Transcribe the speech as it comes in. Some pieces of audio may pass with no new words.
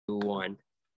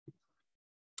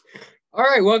All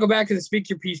right, welcome back to the Speak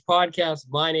Your Piece podcast.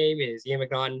 My name is Ian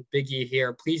McNaughton, Big E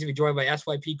here. Pleased to be joined by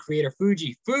SYP creator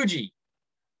Fuji. Fuji,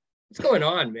 what's going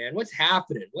on, man? What's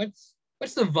happening? What's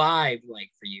the vibe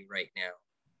like for you right now?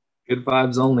 Good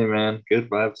vibes only, man. Good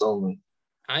vibes only.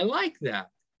 I like that.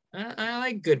 I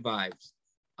like good vibes.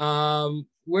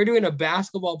 We're doing a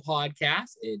basketball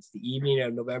podcast. It's the evening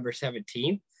of November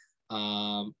 17th.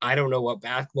 I don't know what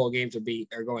basketball games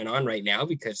are going on right now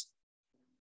because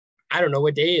I don't know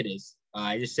what day it is.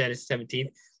 I just said it's 17th.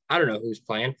 I don't know who's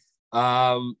playing.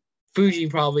 Fuji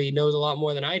probably knows a lot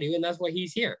more than I do, and that's why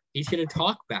he's here. He's here to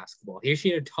talk basketball. He's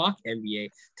here to talk NBA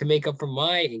to make up for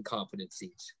my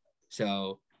incompetencies.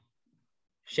 So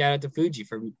shout out to Fuji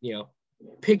for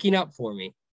picking up for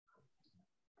me.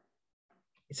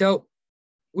 So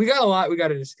we got a lot we got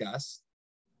to discuss.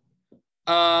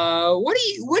 What do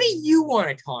you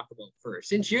want to talk about first?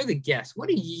 Since you're the guest, what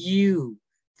do you,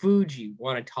 Fuji,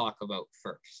 want to talk about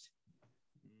first?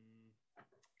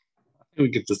 We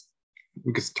could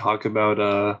talk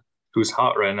about who's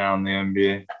hot right now in the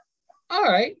NBA. All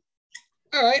right.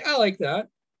 I like that.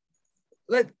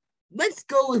 Let's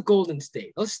go with Golden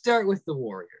State. Let's start with the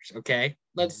Warriors. Okay.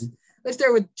 Let's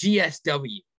start with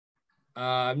GSW.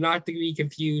 Not to be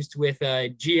confused with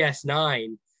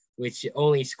GS9, which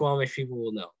only Squamish people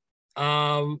will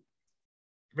know.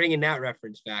 Bringing that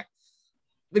reference back.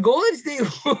 The Golden State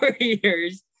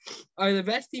Warriors are the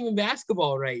best team in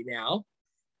basketball right now.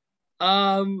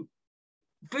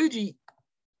 Fuji,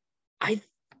 I think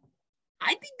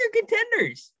they're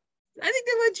contenders. I think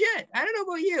they're legit. I don't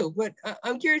know about you, but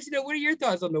I'm curious to know, what are your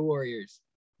thoughts on the Warriors?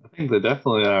 I think they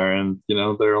definitely are, and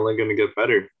they're only going to get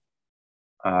better.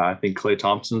 I think Klay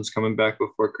Thompson's coming back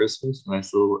before Christmas.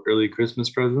 Nice little early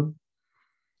Christmas present.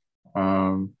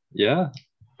 Yeah,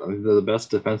 I think they're the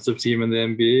best defensive team in the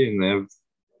NBA, and they have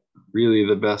really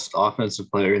the best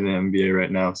offensive player in the NBA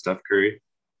right now, Steph Curry.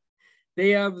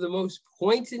 They have the most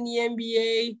points in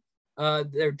the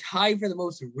NBA. They're tied for the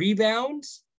most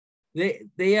rebounds.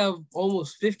 They have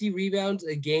almost 50 rebounds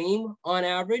a game on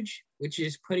average, which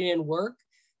is putting in work.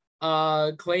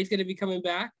 Klay's going to be coming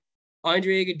back.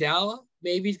 Andre Iguodala,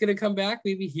 maybe he's going to come back.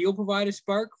 Maybe he'll provide a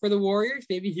spark for the Warriors.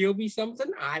 Maybe he'll be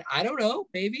something. I don't know.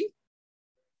 Maybe.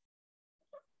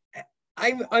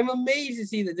 I'm amazed to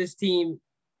see that this team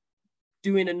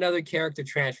doing another character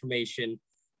transformation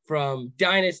from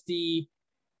dynasty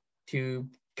to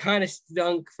kind of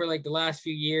stunk for like the last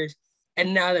few years,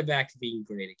 and now they're back to being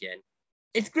great again.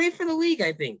 It's great for the league,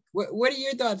 I think. What are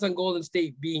your thoughts on Golden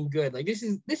State being good? Like this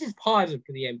is positive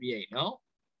for the NBA, no?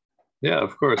 Yeah,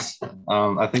 of course.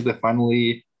 I think they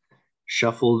finally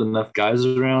shuffled enough guys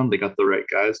around. They got the right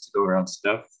guys to go around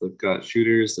Steph. They've got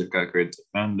shooters. They've got great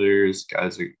defenders.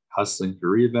 Guys are hustling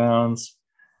for rebounds.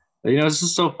 It's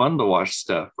just so fun to watch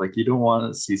Steph. Like, you don't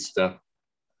want to see Steph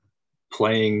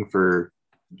playing for,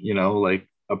 like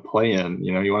a play-in.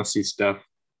 You want to see Steph,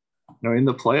 in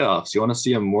the playoffs. You want to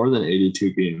see him more than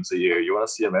 82 games a year. You want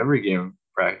to see him every game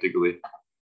practically.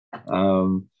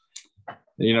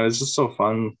 It's just so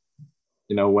fun,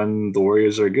 when the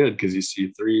Warriors are good, because you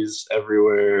see threes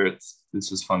everywhere. It's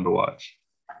just fun to watch.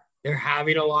 They're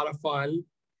having a lot of fun.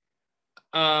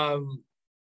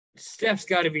 Steph's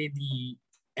got to be the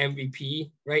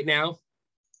MVP right now.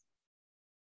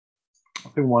 I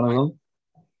think one of them.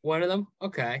 One of them?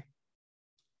 Okay.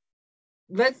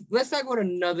 Let's talk about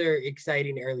another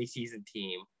exciting early season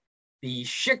team. The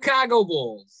Chicago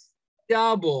Bulls.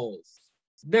 The Bulls.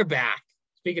 They're back.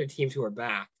 Speaking of teams who are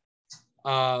back.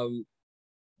 I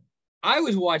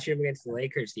was watching them against the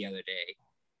Lakers the other day.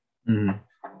 Mm-hmm.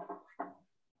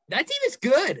 That team is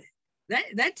good.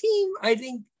 That team, I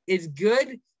think, is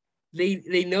good.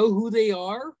 They know who they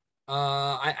are.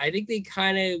 I think they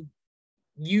kind of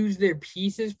use their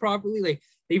pieces properly. Like,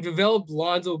 they've developed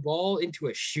Lonzo Ball into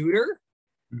a shooter,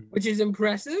 which is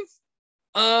impressive.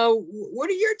 What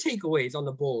are your takeaways on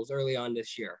the Bulls early on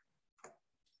this year?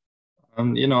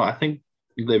 I think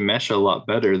they mesh a lot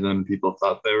better than people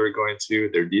thought they were going to.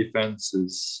 Their defense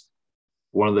is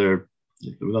one of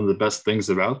the best things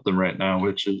about them right now,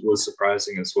 which was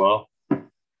surprising as well.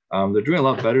 They're doing a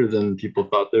lot better than people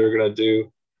thought they were going to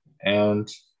do. And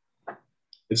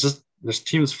it's just, this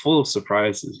team's full of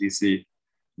surprises. You see,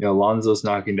 Lonzo's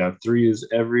knocking down threes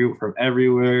from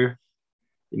everywhere.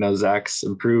 Zach's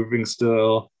improving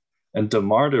still. And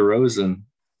DeMar DeRozan,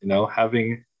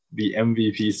 having the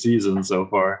MVP season so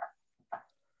far.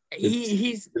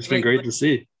 It's been great to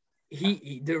see.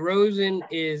 DeRozan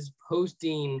is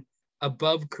posting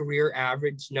above career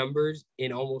average numbers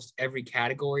in almost every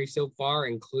category so far,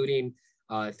 including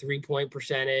 3-point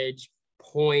percentage,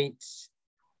 points.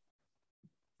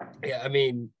 Yeah, I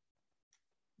mean,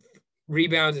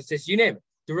 rebounds, assists, you name it.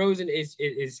 DeRozan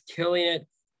is killing it.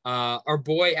 Our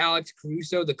boy Alex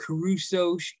Caruso, the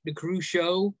Caruso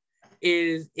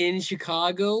is in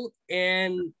Chicago,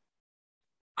 and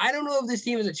I don't know if this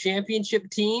team is a championship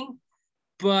team,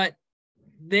 but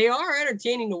they are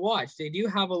entertaining to watch. They do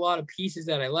have a lot of pieces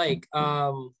that I like.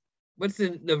 What's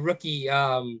the rookie?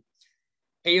 Ayo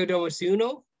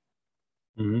Dosunmu?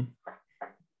 Mm-hmm.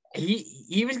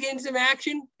 He was getting some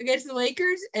action against the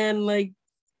Lakers, and like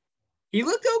he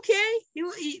looked okay.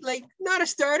 He like not a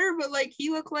starter, but like he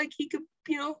looked like he could,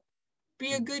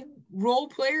 be a good role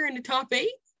player in the top 8.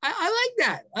 I like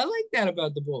that. I like that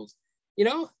about the Bulls. They're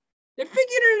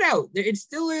figuring it out. It's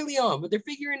still early on, but they're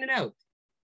figuring it out.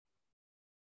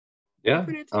 Yeah.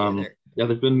 Yeah,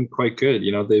 they've been quite good.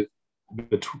 They've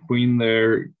between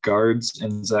their guards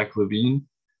and Zach LaVine,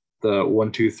 the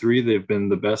 1, 2, 3, they've been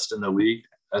the best in the league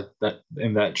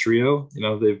in that trio.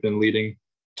 They've been leading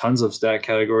tons of stat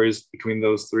categories between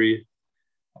those three.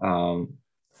 They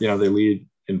lead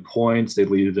in points, they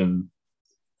lead in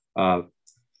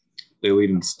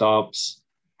stops,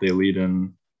 they lead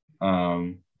in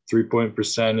 3-point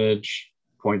percentage,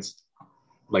 points,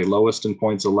 like lowest in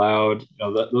points allowed.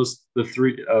 Those the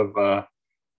three of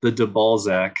the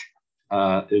DeBalzac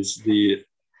is the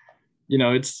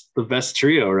it's the best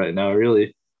trio right now,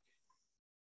 really.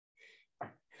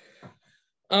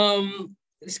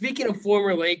 Speaking of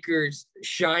former Lakers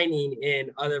shining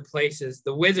in other places,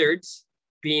 the Wizards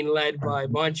being led by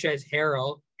Montrezl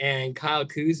Harrell and Kyle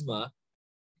Kuzma,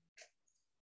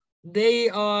 they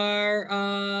are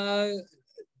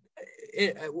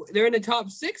they're in the top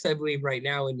 6, I believe, right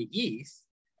now in the East.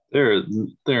 They're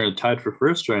tied for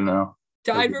first right now.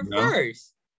 Tied for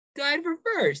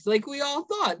first, like we all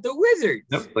thought. The Wizards.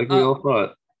 Yep, like we all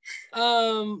thought.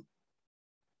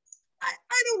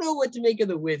 I don't know what to make of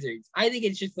the Wizards. I think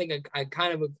it's just like a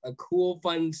kind of a cool,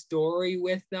 fun story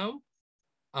with them.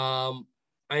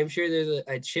 I'm sure there's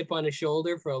a chip on the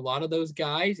shoulder for a lot of those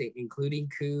guys, including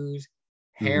Kuz,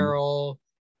 Harrell.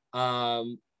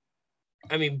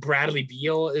 Bradley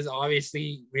Beal is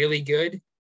obviously really good.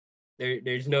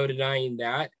 There's no denying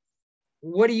that.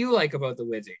 What do you like about the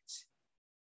Wizards?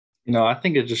 I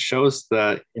think it just shows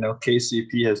that,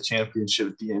 KCP has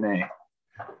championship DNA.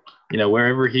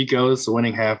 Wherever he goes,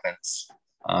 winning happens.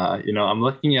 I'm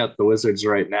looking at the Wizards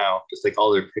right now, just like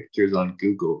all their pictures on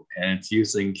Google, and it's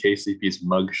using KCP's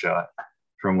mugshot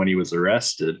from when he was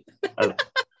arrested.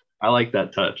 I like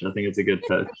that touch. I think it's a good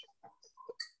touch.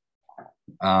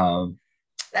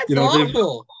 That's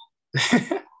awful.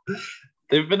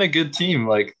 They've been a good team.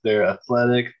 Like, they're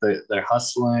athletic, they're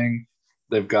hustling.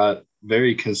 They've got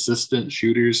very consistent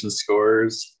shooters and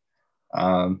scorers.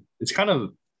 It's kind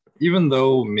of, even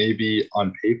though maybe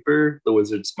on paper the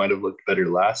Wizards might have looked better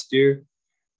last year,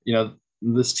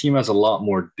 this team has a lot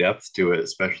more depth to it,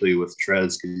 especially with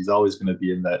Trez, because he's always going to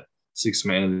be in that 6th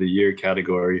man of the year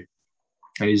category.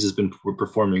 And he's just been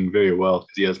performing very well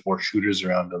because he has more shooters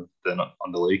around him than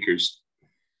on the Lakers.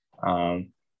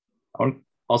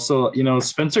 Also,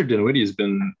 Spencer Dinwiddie has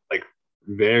been like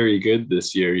very good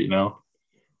this year.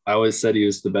 I always said he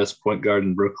was the best point guard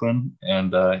in Brooklyn,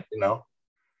 and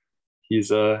he's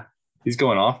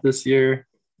going off this year.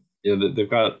 They've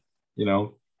got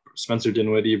Spencer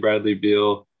Dinwiddie, Bradley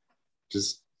Beal,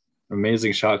 just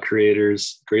amazing shot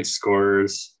creators, great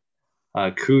scorers.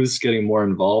 Kuz getting more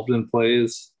involved in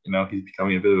plays. He's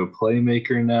becoming a bit of a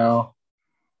playmaker now.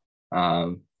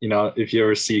 If you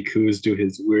ever see Kuz do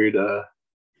his weird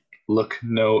look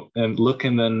and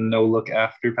then no look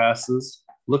after passes,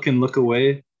 look and look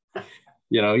away,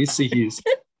 you see he's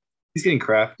getting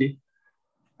crafty.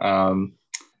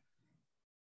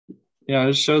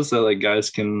 It shows that like guys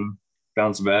can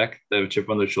bounce back. They have a chip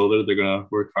on their shoulder. They're gonna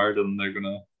work hard and they're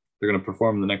gonna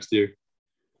perform the next year.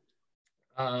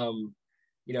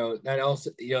 That also,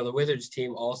 the Wizards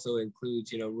team also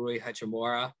includes, Rui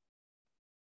Hachimura.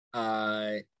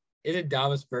 Isn't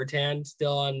Davis Bertans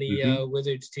still on the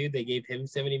Wizards too? They gave him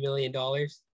 $70 million.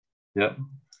 Yep.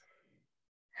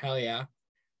 Hell yeah.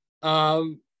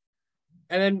 And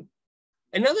then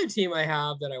another team I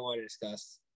have that I want to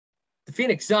discuss, the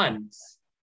Phoenix Suns,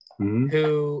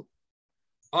 who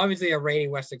obviously are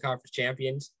reigning Western Conference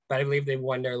champions, but I believe they've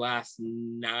won their last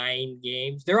 9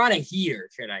 games. They're on a heater,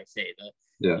 should I say.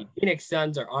 The Phoenix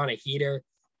Suns are on a heater.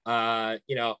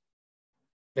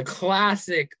 The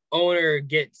classic owner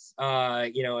gets,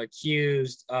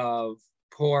 accused of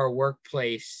poor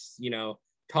workplace,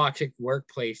 toxic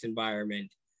workplace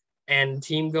environment, and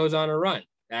team goes on a run.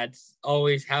 That's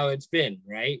always how it's been,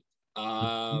 right?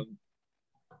 I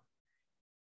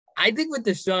think with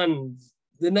the Suns,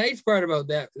 the nice part about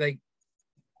that, like,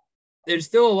 there's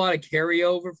still a lot of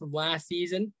carryover from last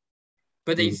season,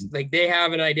 but Mhm. they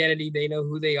have an identity. They know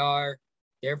who they are.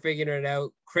 They're figuring it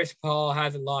out. Chris Paul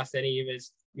hasn't lost any of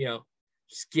his,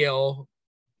 skill.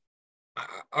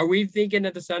 Are we thinking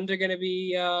that the Suns are going to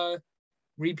be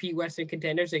repeat Western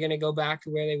contenders? They're going to go back to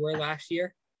where they were last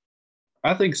year?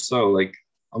 I think so. Like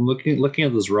I'm looking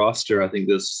at this roster. I think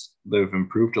they've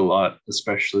improved a lot,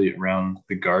 especially around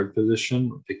the guard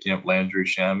position, picking up Landry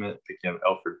Shamet, picking up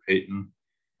Elfrid Payton.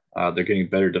 They're getting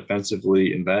better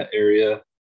defensively in that area.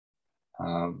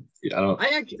 I don't.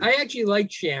 I actually like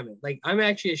Shamet. Like I'm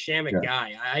actually a Shamet Yeah,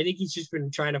 guy. I think he's just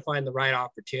been trying to find the right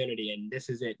opportunity, and this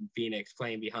is it in Phoenix,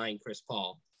 playing behind Chris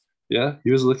Paul. yeah,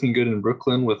 he was looking good in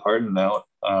Brooklyn with Harden out.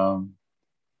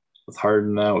 With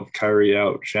Harden out, with Kyrie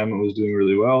out, Shamet was doing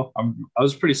really well. I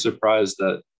was pretty surprised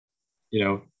that you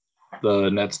know the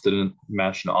Nets didn't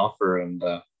match an offer and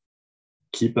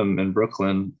keep him in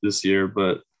Brooklyn this year,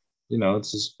 but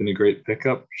it's just been a great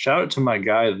pickup. Shout out to my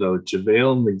guy though,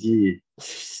 JaVale McGee,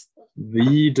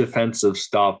 the defensive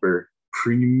stopper,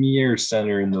 premier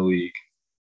center in the league.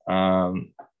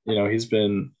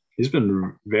 He's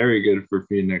been very good for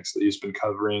Phoenix. He's been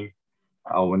covering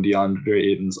when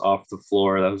DeAndre Ayton's off the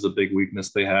floor. That was a big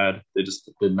weakness they had. They just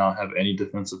did not have any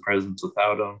defensive presence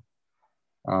without him.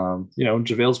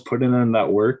 JaVale's putting in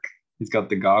that work. He's got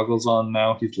the goggles on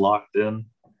now. He's locked in.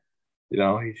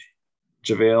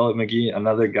 JaVale McGee,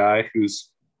 another guy who's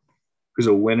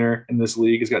a winner in this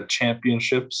league. He's got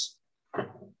championships.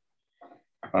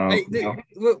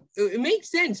 It makes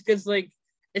sense because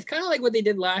it's kind of like what they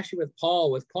did last year with Paul.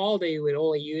 With Paul, they would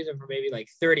only use him for maybe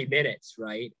 30 minutes,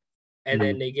 right? And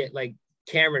then they get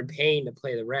Cameron Payne to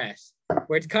play the rest.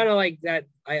 Where it's kind of like that.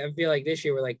 I feel like this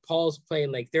year where Paul's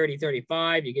playing 30,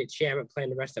 35. You get Shamet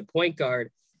playing the rest of point guard.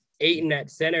 Ayton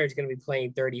at center is going to be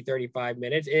playing 30, 35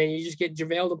 minutes. And then you just get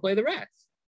JaVale to play the rest.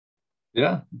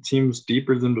 Yeah, the team's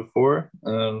deeper than before.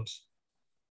 And,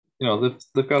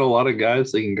 they've got a lot of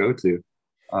guys they can go to.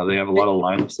 They have a lot of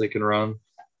lineups they can run.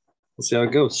 We'll see how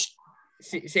it goes.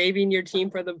 Saving your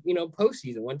team for the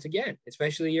postseason once again,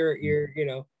 especially your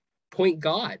point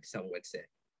guard, some would say.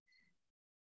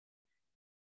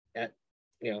 That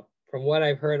from what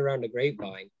I've heard around the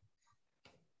grapevine.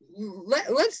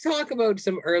 Let's talk about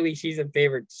some early season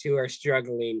favorites who are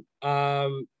struggling.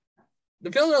 The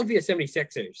Philadelphia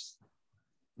 76ers.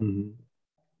 Mm-hmm.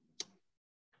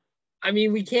 I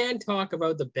mean, we can talk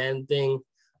about the Ben thing.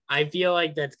 I feel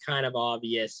like that's kind of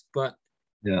obvious, but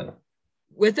yeah,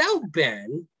 without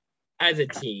Ben as a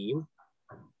team,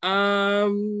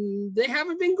 they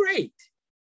haven't been great.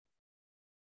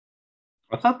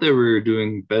 I thought they were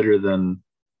doing better than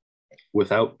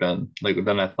without Ben,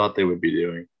 than I thought they would be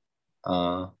doing.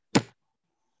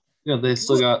 They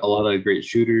still got a lot of great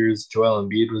shooters. Joel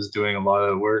Embiid was doing a lot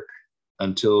of work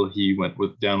until he went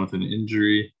down with an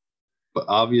injury. But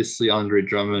obviously, Andre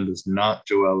Drummond is not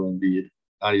Joel Embiid,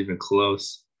 not even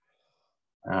close.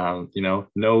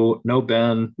 No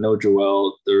Ben, no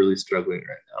Joel. They're really struggling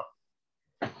right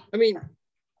now. I mean,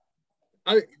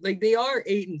 they are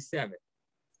 8-7.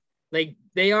 They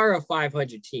are a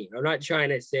 500 team. I'm not trying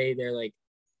to say they're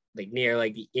near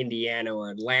the Indiana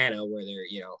or Atlanta where they're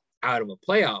out of a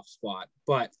playoff spot,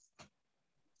 but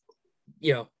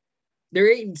they're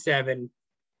 8-7,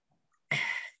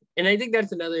 and I think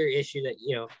that's another issue that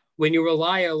when you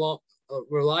rely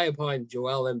upon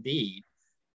Joel Embiid,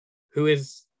 who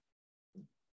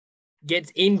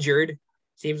gets injured.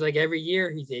 Seems like every year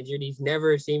he's injured. He's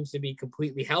never seems to be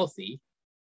completely healthy.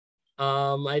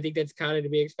 I think that's kind of to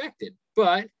be expected.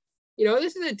 But,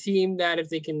 this is a team that if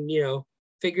they can,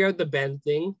 figure out the Ben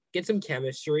thing, get some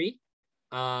chemistry,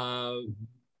 get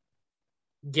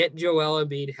Joel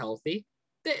Embiid healthy,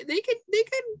 they could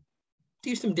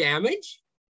do some damage.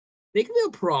 They could be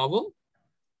a problem.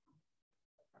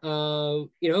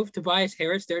 If Tobias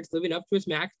Harris starts living up to his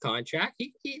max contract,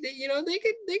 they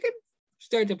could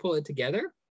start to pull it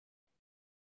together.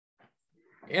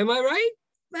 Am I right?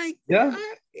 Yeah.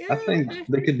 I think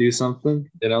they could do something.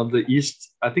 The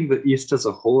East. I think the East as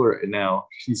a whole right now,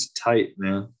 she's tight,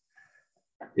 man.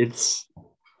 It's,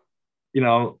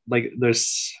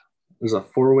 there's a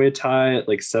 4-way tie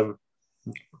at 7.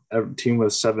 Every team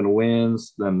with 7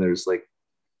 wins. Then there's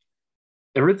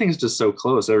everything's just so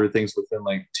close. Everything's within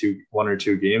 1 or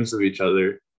 2 games of each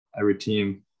other. Every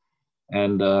team,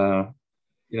 and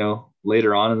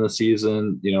later on in the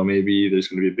season, maybe there's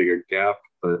going to be a bigger gap,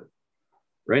 but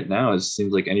right now, it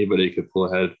seems like anybody could pull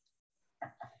ahead.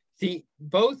 See,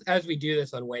 both as we do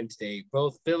this on Wednesday,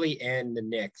 both Philly and the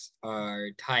Knicks are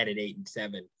tied at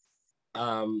 8-7.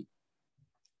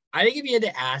 I think if you had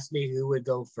to ask me who would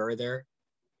go further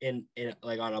in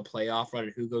on a playoff run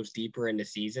and who goes deeper in the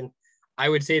season, I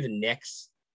would say the Knicks,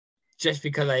 just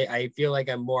because I feel like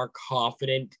I'm more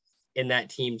confident in that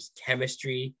team's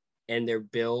chemistry and their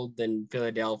build than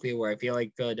Philadelphia, where I feel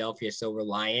like Philadelphia is so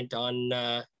reliant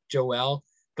on Joel.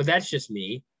 But that's just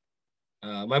me.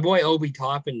 My boy Obi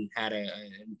Toppin had a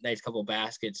nice couple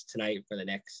baskets tonight for the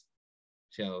Knicks.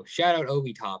 So shout out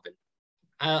Obi Toppin.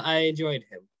 I enjoyed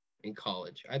him in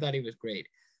college. I thought he was great.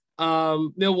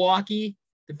 Milwaukee,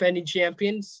 defending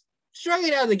champions,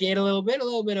 struggling out of the gate a little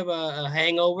bit of a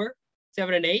hangover,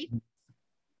 7-8.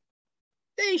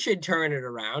 They should turn it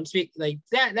around. Speak like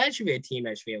that should be a team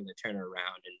that should be able to turn it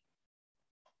around and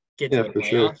get to the playoffs.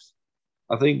 Sure.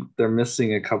 I think they're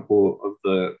missing a couple of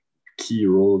the key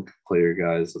role player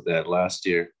guys that they had last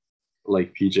year,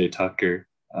 like PJ Tucker.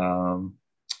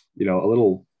 A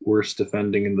little worse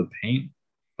defending in the paint,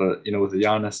 but with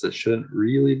Giannis, that shouldn't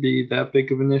really be that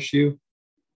big of an issue.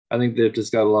 I think they've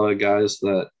just got a lot of guys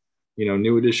that,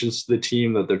 new additions to the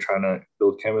team that they're trying to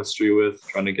build chemistry with,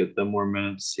 trying to get them more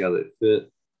minutes, see how they fit.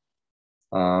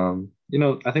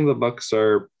 I think the Bucks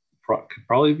could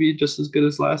probably be just as good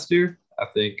as last year. I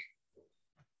think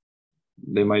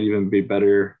they might even be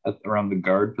better around the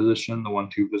guard position, the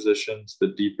 1-2 positions, the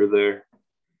deeper there.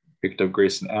 Picked up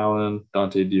Grayson Allen.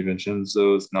 Dante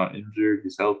DiVincenzo is not injured.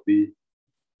 He's healthy.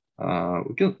 We'll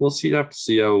have to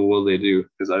see how well they do,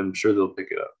 because I'm sure they'll pick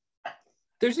it up.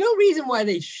 There's no reason why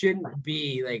they shouldn't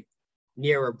be like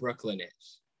near where Brooklyn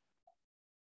is.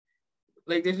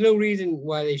 Like, there's no reason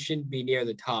why they shouldn't be near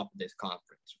the top of this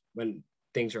conference when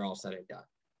things are all said and done.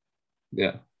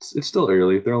 Yeah, it's still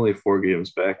early. They're only 4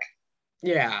 games back.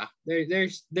 Yeah,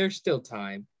 there's still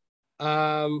time.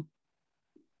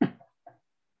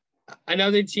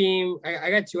 Another team,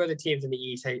 I got 2 other teams in the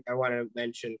East I want to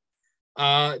mention.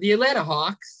 The Atlanta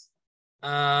Hawks,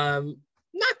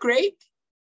 not great.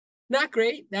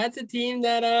 That's a team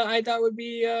that I thought would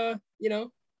be,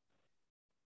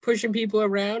 pushing people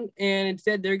around, and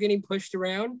instead they're getting pushed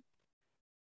around.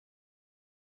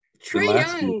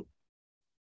 Trae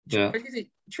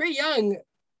Young,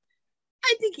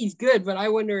 I think he's good, but I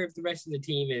wonder if the rest of the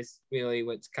team is really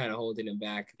what's kind of holding him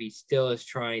back. If he still is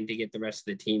trying to get the rest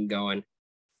of the team going.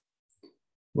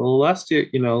 Well, last year,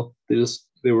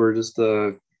 they were just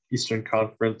the Eastern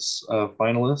Conference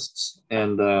finalists,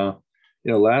 and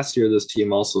last year this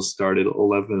team also started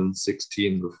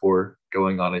 11-16 before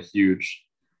going on a huge,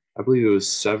 I believe it was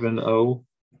 7-0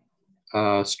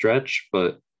 stretch,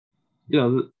 but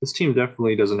this team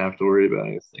definitely doesn't have to worry about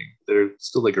anything. They're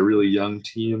still like a really young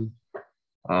team.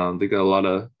 They got a lot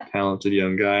of talented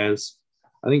young guys.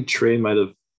 I think Trae might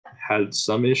have had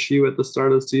some issue at the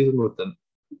start of the season with the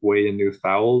way the new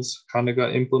fouls kind of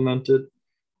got implemented.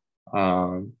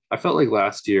 I felt like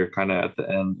last year, kind of at the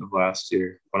end of last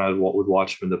year, when I would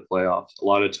watch him in the playoffs, a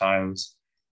lot of times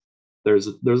there's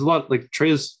a lot, like,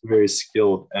 Trae is very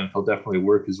skilled and he'll definitely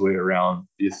work his way around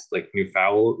these like new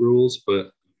foul rules,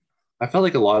 but I felt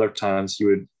like a lot of times he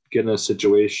would get in a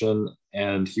situation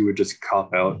and he would just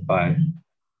cop out by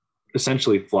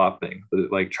essentially flopping,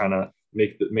 but like trying to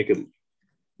make it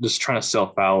just trying to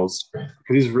sell fouls,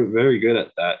 because he's very good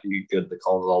at that. He get the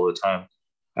calls all the time.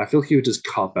 I feel he would just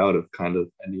cop out of kind of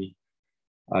any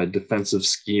defensive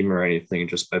scheme or anything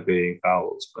just by baiting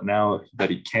fouls. But now that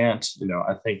he can't,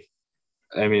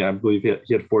 I believe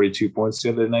he had 42 points the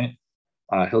other night.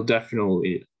 He'll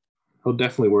definitely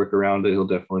work around it. He'll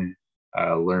definitely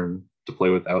learn to play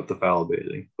without the foul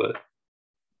baiting. But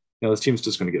this team's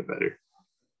just going to get better.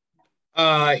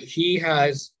 He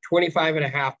has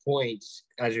 25.5 points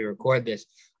as we record this,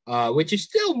 which is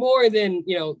still more than,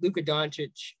 Luka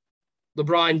Doncic,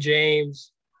 LeBron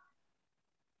James,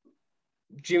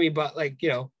 Jimmy Butler,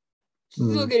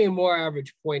 still getting more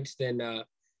average points than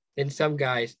some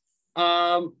guys.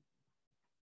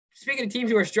 Speaking of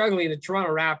teams who are struggling, the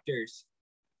Toronto Raptors.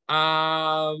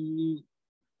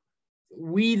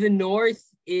 The North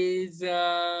is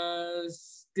they're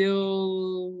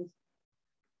still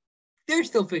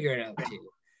figuring it out too.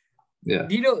 Yeah.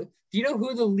 Do you know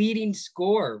who the leading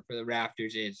scorer for the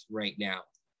Raptors is right now?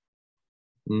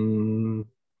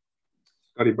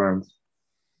 Scotty Barnes.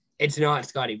 It's not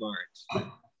Scotty Barnes.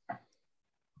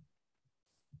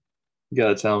 You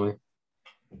gotta tell me.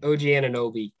 OG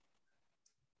Anunoby.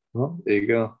 Well, there you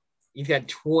go. He's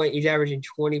averaging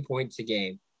 20 points a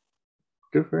game.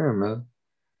 Good for him, man.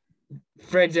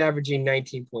 Fred's averaging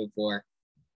 19.4.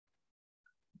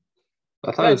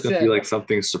 I thought it was going to be like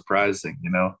something surprising,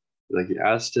 Like, you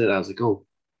asked it, I was like, oh,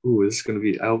 this is going to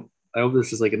be, I hope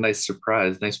this is like a nice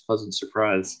surprise, nice pleasant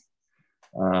surprise.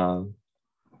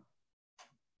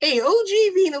 Hey, OG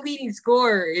being a leading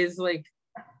scorer is like,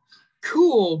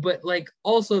 cool, but like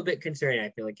also a bit concerning. I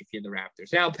feel like if you're the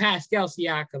Raptors now, Pascal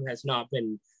Siakam has not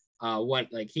been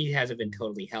he hasn't been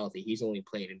totally healthy. He's only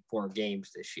played in 4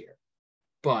 games this year,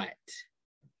 but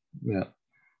Yeah.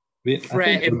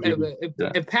 Fred,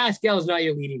 if Pascal is not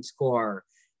your leading scorer,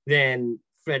 then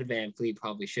Fred VanVleet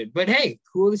probably should. But hey,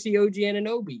 cool to see OG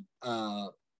Anunoby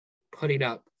put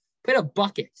up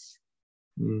buckets.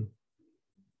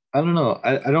 I don't know.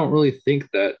 I don't really think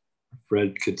that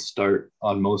Fred could start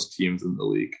on most teams in the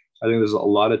league. I think there's a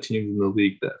lot of teams in the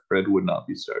league that Fred would not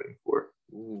be starting for.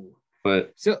 Ooh.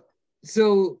 But so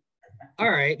all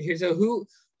right. So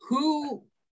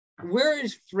where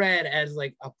is Fred as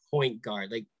like a point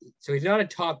guard? Like, so he's not a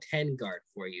top 10 guard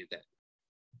for you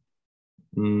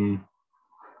then?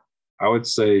 I would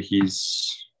say he's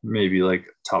maybe like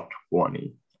top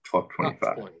 20, top 25.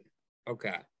 Top 20.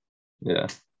 Okay. Yeah.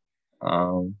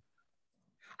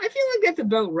 I feel like that's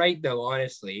about right though,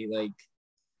 honestly, like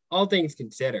all things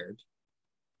considered.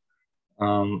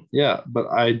 Yeah,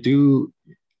 but I do,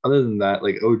 other than that,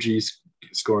 like OG's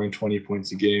scoring 20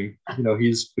 points a game. You know,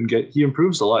 he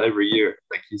improves a lot every year.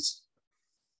 Like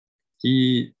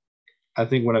I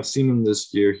think when I've seen him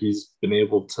this year, he's been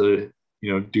able to,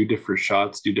 you know, do different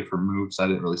shots, do different moves I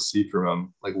didn't really see from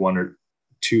him like 1 or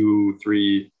 2,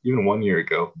 3, even 1 year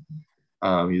ago.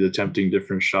 He's attempting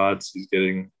different shots. He's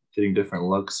getting different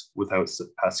looks without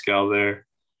Pascal there.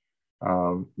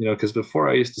 You know, because before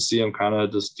I used to see him kind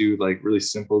of just do like really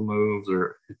simple moves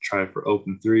or try for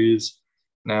open threes.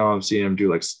 Now I'm seeing him do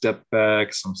like step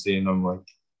backs. I'm seeing him like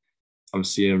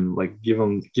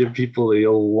give people the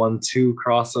old 1-2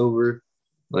 crossover.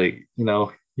 Like, you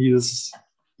know, he's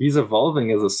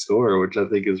evolving as a scorer, which I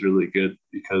think is really good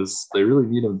because they really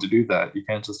need him to do that. You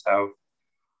can't just have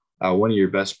one of your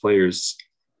best players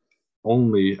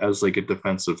only as like a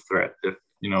defensive threat if,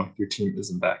 you know, your team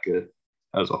isn't that good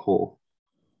as a whole.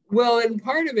 Well, and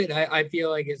part of it I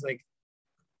feel like is like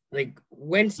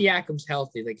when Siakam's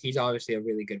healthy, like he's obviously a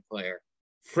really good player.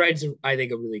 Fred's, I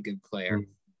think, a really good player.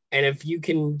 Mm-hmm. And if you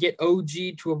can get OG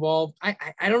to evolve, I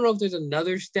don't know if there's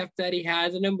another step that he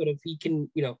has in him, but if he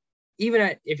can, you know,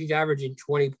 even if he's averaging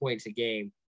 20 points a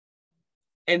game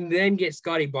and then get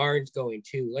Scotty Barnes going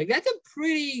too, like that's a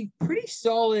pretty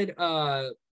solid,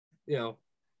 you know,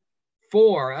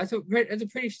 4. That's a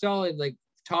pretty solid, like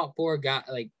top 4 guy,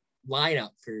 like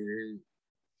lineup for,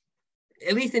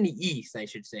 at least in the East, I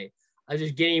should say.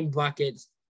 Just getting buckets,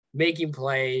 making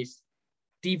plays,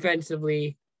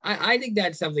 defensively. I think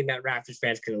that's something that Raptors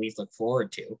fans could at least look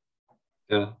forward to.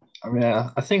 Yeah. I mean,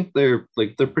 I think they're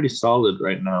pretty solid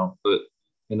right now, but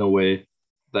in a way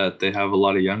that they have a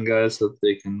lot of young guys that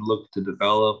they can look to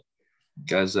develop,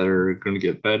 guys that are going to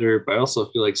get better. But I also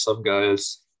feel like some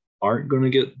guys aren't going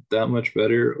to get that much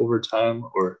better over time,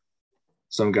 or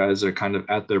some guys are kind of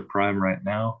at their prime right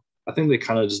now. I think they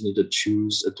kind of just need to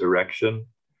choose a direction.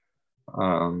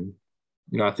 You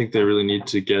know, I think they really need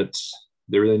to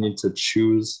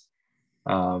choose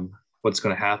what's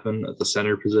going to happen at the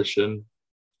center position.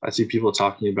 I see people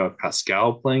talking about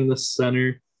Pascal playing the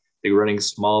center, like running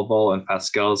small ball, and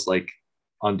Pascal's like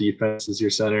on defense as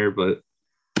your center, but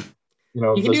you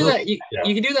know, you can do that. You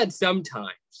can do that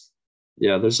sometimes.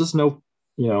 Yeah, there's just no,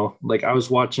 you know, like I was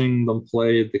watching them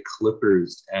play the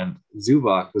Clippers, and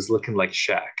Zubac was looking like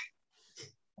Shaq.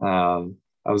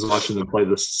 I was watching them play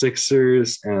the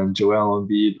Sixers, and Joel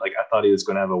Embiid, like I thought he was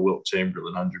going to have a Wilt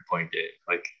Chamberlain 100-point game.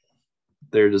 Like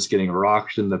they're just getting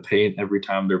rocked in the paint every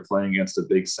time they're playing against a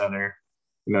big center.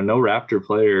 You know, no Raptor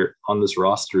player on this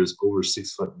roster is over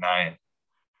 6'9".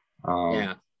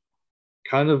 Yeah.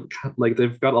 Kind of like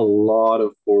they've got a lot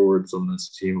of forwards on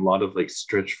this team, a lot of like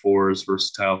stretch fours,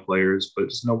 versatile players, but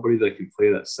just nobody that can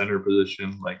play that center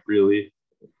position. Like really,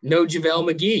 no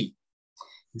JaVale McGee.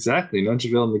 Exactly, no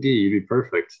JaVale McGee. You'd be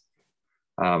perfect.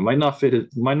 Might not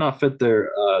fit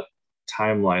their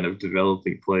timeline of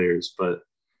developing players, but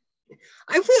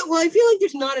I feel like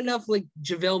there's not enough like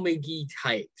JaVale McGee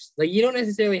types. Like you don't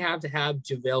necessarily have to have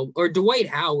JaVale or Dwight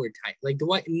Howard type. Like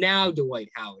Dwight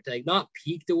Howard, like not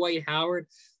peak Dwight Howard,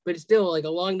 but still like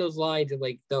along those lines of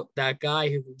like that guy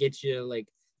who can get you like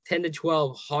 10 to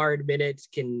 12 hard minutes,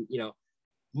 can, you know,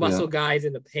 muscle guys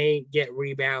in the paint, get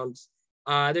rebounds.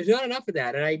 There's not enough of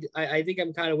that. And I think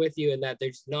I'm kind of with you in that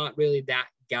there's not really that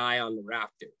guy on the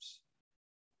Raptors.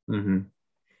 Mm-hmm.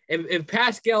 If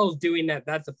Pascal's doing that,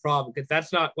 that's a problem, because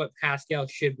that's not what Pascal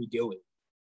should be doing.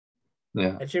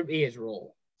 Yeah. That should be his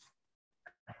role.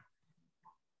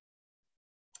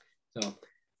 So,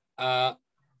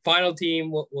 final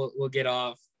team we'll get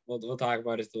off. We'll talk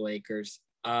about is the Lakers.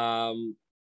 They're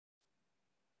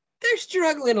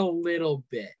struggling a little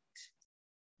bit.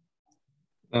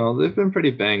 Oh, they've been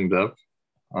pretty banged up.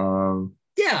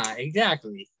 Yeah,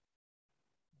 exactly.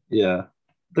 Yeah,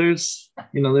 there's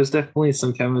definitely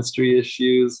some chemistry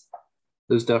issues.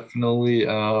 There's definitely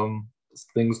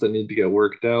things that need to get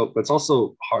worked out, but it's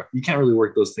also hard. You can't really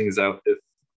work those things out if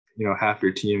half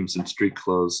your team's in street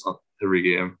clothes every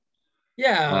game.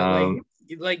 Yeah, Um,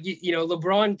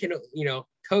 LeBron can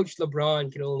Coach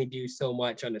LeBron can only do so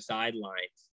much on the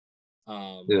sidelines.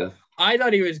 yeah, I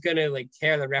thought he was gonna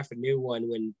tear the ref a new one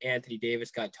when Anthony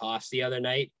Davis got tossed the other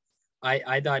night.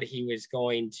 I thought he was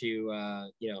going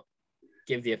to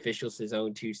give the officials his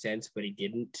own 2 cents, but he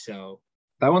didn't. So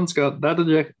that one's got that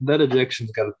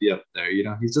ejection's got to be up there.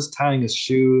 He's just tying his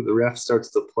shoe. The ref starts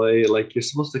to play. Like, you're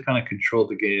supposed to kind of control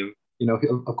the game.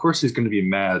 Of course he's going to be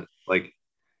mad. Like,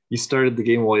 he started the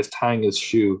game while he's tying his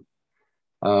shoe.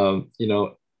 I don't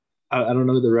know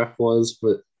who the ref was,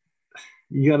 but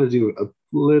you got to do a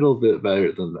little bit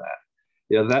better than that.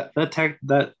 Yeah,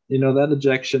 that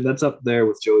ejection, that's up there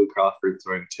with Joey Crawford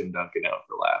throwing Tim Duncan out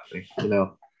for laughing.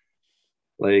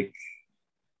 Like,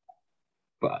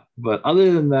 but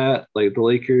other than that, like the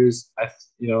Lakers,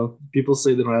 people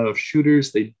say they don't have enough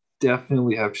shooters. They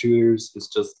definitely have shooters. It's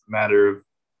just a matter of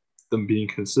them being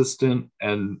consistent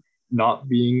and not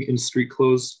being in street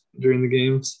clothes during the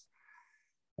games.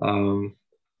 Well,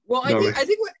 I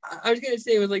think what I was gonna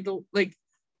say was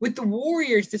with the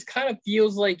Warriors, this kind of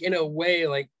feels like in a way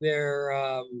like they're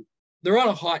on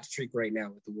a hot streak right now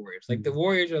with the Warriors. Like the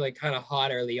Warriors are kind of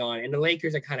hot early on, and the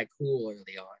Lakers are kind of cool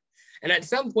early on. And at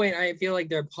some point, I feel like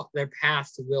their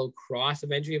paths will cross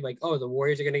eventually. Like, oh, the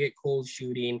Warriors are gonna get cold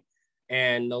shooting,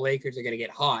 and the Lakers are gonna get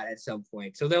hot at some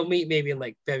point. So they'll meet maybe in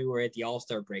February at the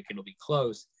All-Star break. It'll be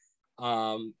close.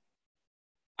 When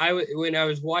I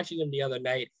was watching them the other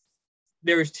night,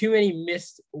 there was too many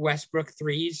missed Westbrook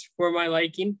threes for my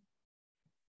liking.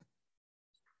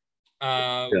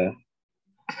 Yeah,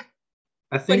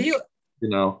 I But think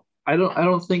I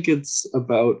don't think it's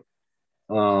about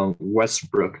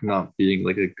Westbrook not being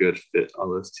like a good fit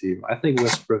on this team. I think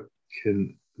Westbrook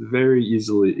can very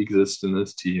easily exist in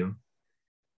this team.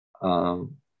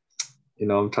 Um,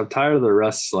 I'm tired of the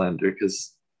Russ slander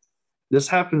because this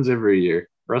happens every year.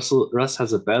 Russ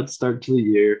has a bad start to the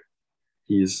year.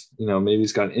 Maybe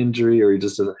he's got an injury or he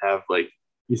just doesn't have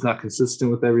he's not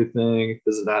consistent with everything,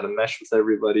 doesn't know how to mesh with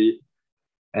everybody.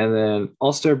 And then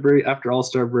after All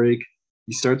Star break,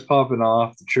 he starts popping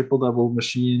off. The triple double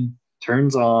machine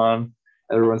turns on.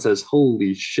 Everyone says,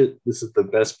 "Holy shit, this is the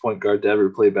best point guard to ever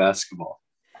play basketball."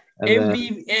 And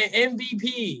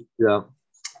MVP. Yeah,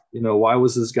 why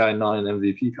was this guy not in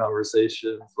MVP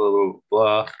conversation? Blah blah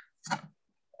blah.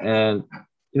 And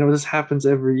this happens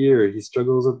every year. He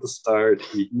struggles at the start.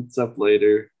 He heats up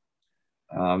later.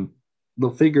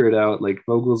 They'll figure it out. Like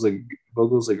Vogel's a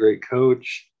great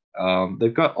coach.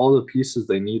 They've got all the pieces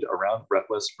they need around Brett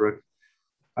Westbrook.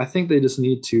 I think they just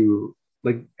need to,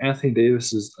 Anthony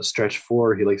Davis is a stretch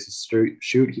four. He likes to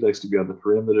shoot. He likes to be on the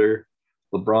perimeter.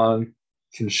 LeBron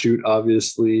can shoot,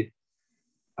 obviously.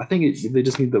 I think they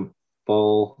just need the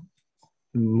ball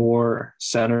more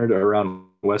centered around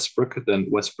Westbrook than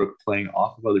Westbrook playing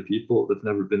off of other people. That's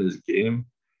never been his game.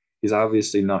 He's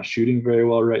obviously not shooting very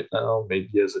well right now. Maybe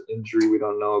he has an injury we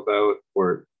don't know about,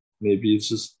 or maybe it's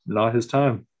just not his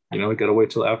time. We got to wait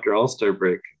till after All-Star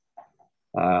break.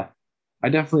 I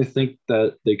definitely think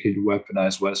that they could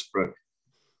weaponize Westbrook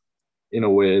in a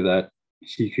way that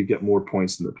he could get more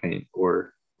points in the paint,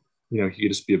 or he could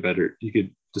just he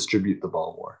could distribute the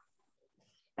ball more.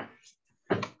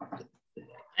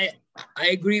 I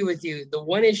agree with you. The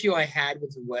one issue I had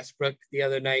with Westbrook the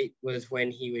other night was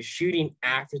when he was shooting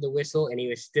after the whistle and he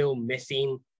was still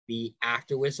missing the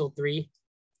after whistle three.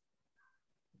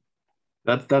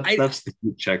 That's the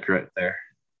heat check right there.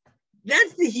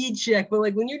 That's the heat check. But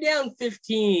when you're down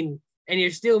 15 and you're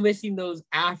still missing those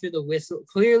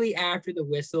clearly after the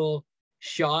whistle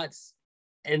shots,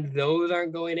 and those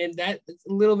aren't going in, that's a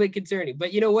little bit concerning.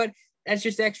 But you know what? That's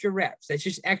just extra reps. That's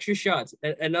just extra shots.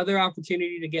 Another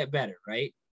opportunity to get better,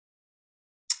 right?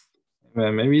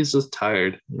 Man, maybe he's just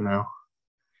tired, Aren't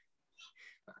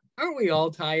we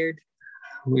all tired?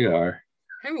 We are.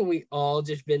 Haven't we all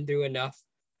just been through enough?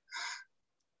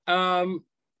 I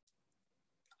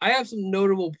have some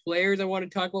notable players I want to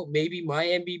talk about. Maybe my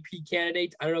MVP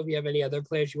candidates. I don't know if you have any other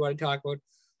players you want to talk about.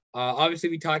 Obviously,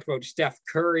 we talked about Steph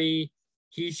Curry.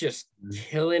 He's just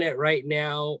killing it right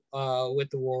now with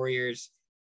the Warriors.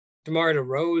 DeMar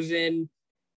DeRozan,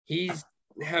 he's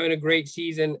having a great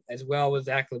season as well with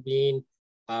Zach LaVine.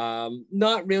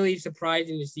 Not really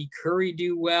surprising to see Curry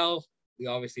do well. We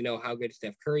obviously know how good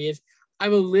Steph Curry is.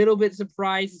 I'm a little bit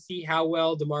surprised to see how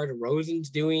well DeMar DeRozan's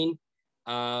doing,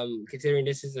 considering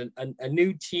this is a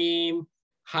new team.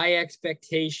 high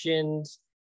expectations.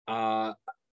 A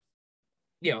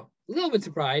little bit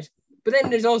surprised. But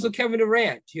then there's also Kevin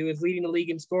Durant, who is leading the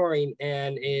league in scoring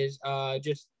and is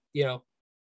just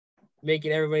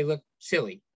making everybody look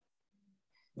silly.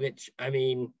 Which, I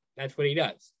mean, that's what he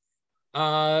does.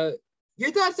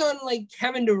 Your thoughts on like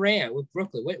Kevin Durant with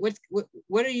Brooklyn?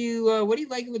 What are you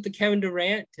liking with the Kevin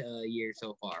Durant year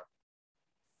so far?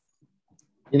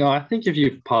 I think if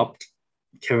you popped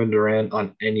Kevin Durant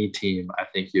on any team, I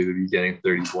think he would be getting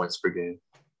 30 points per game.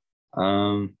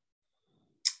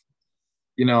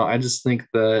 I just think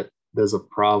that there's a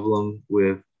problem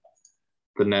with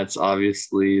the Nets.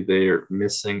 Obviously, they're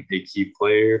missing a key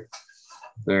player.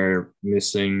 They're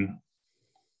missing,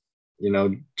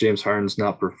 James Harden's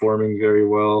not performing very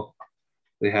well.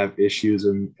 They have issues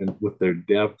with their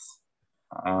depth.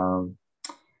 I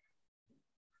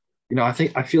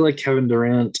feel like Kevin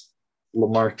Durant,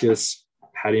 LaMarcus,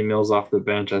 Patty Mills off the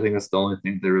bench. I think that's the only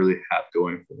thing they really have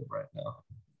going for them right now.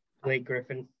 Blake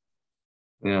Griffin.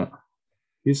 Yeah.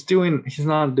 He's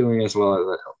not doing as well as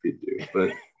I hope he'd do,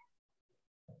 but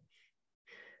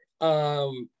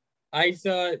I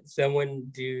saw someone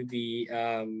do the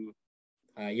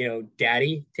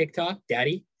Daddy TikTok,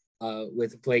 Daddy,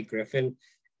 with Blake Griffin.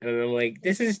 And I'm like,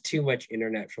 this is too much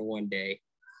internet for one day.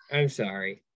 I'm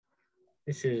sorry.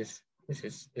 This is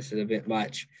a bit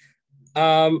much.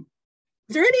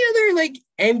 Is there any other like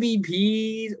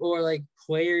MVPs or like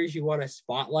players you want to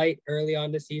spotlight early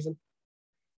on this season?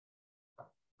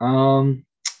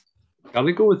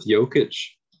 Gotta go with Jokic.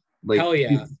 Hell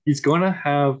yeah. He's going to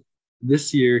have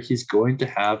this year. He's going to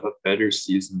have a better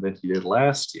season than he did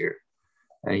last year,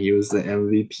 and he was the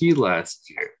MVP last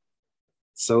year.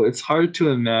 So it's hard to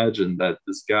imagine that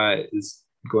this guy is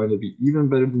going to be even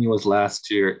better than he was last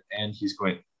year, and he's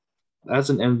going as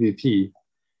an MVP.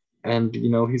 And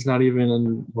he's not even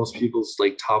in most people's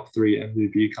like top 3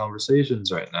 MVP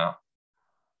conversations right now.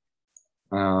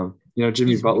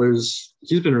 Jimmy Butler's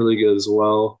he's been really good as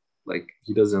well. Like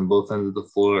he does it on both ends of the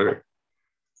floor.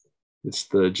 It's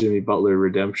the Jimmy Butler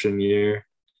redemption year.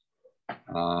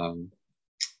 Their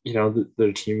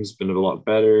team's been a lot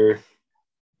better.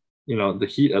 The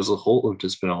Heat as a whole have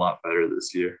just been a lot better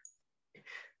this year.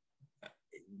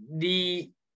 Did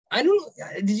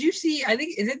you see, I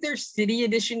think, is it their city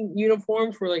edition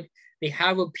uniforms where like they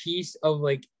have a piece of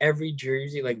like every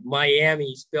jersey, like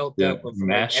Miami's built up with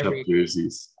mashup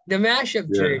jerseys. The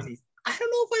mashup jerseys. I don't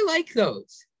know if I like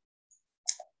those.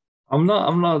 I'm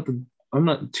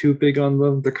not too big on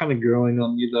them. They're kind of growing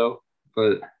on me though.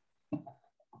 But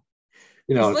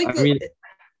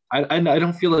I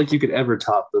don't feel like you could ever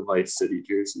top the Vice City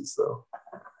jerseys though.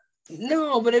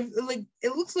 No, but it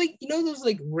looks like those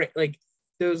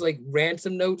those like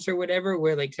ransom notes or whatever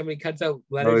where like somebody cuts out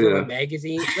letters from a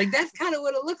magazine. Like that's kind of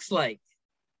what it looks like.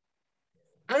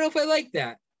 I don't know if I like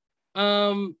that.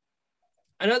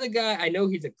 Another guy, I know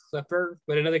he's a Clipper,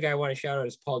 but another guy I want to shout out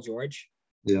is Paul George.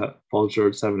 Yeah, Paul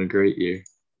George's having a great year.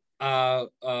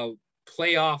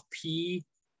 Playoff P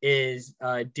is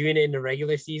doing it in the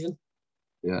regular season.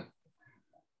 Yeah.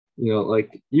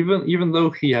 Even though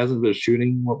he hasn't been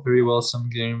shooting very well some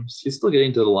games, he's still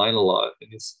getting to the line a lot, and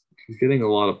he's getting a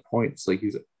lot of points. Like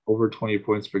he's over 20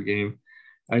 points per game,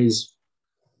 and he's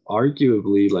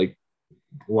arguably like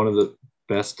one of the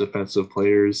best defensive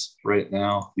players right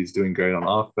now. He's doing great on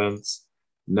offense.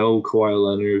 No Kawhi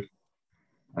Leonard.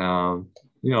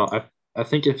 I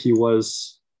think if he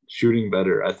was shooting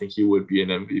better, I think he would be in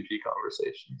MVP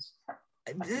conversations.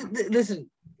 Listen,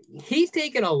 he's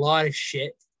taken a lot of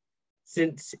shit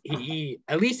since he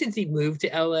moved to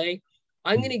LA.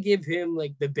 I'm going to give him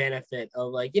like the benefit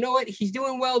of like, you know what? He's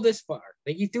doing well this far.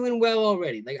 Like he's doing well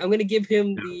already. Like I'm going to give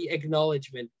him the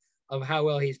acknowledgement of how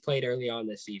well he's played early on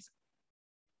this season.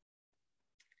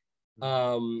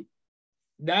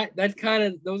 That's kind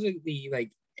of, those are the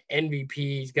like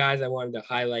MVPs guys I wanted to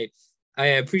highlight. I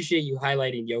appreciate you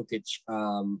highlighting Jokic.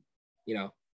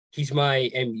 He's my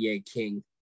NBA king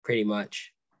pretty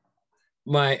much.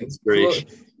 My inspiration.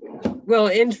 Well,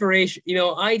 inspiration.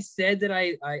 I said that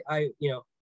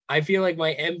I feel like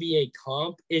my NBA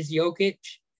comp is Jokic,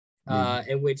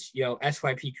 in which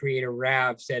SYP creator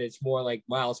Rav said it's more like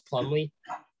Miles Plumlee.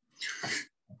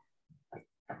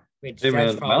 Hey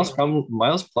man, Miles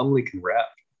Plumlee can rap.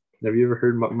 Have you ever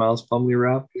heard Miles Plumlee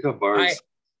rap? He's got bars.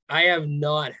 I have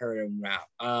not heard him rap.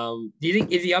 Do you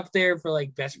think is he up there for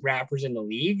like best rappers in the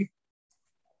league?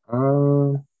 It's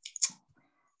kind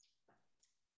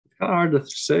of hard to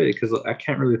say because I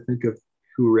can't really think of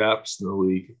who raps in the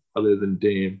league other than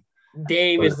Dame.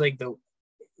 Dame is like the.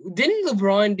 Didn't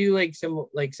LeBron do like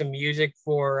some music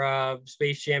for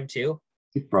Space Jam 2?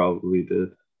 He probably did.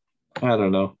 I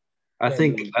don't know. I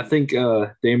think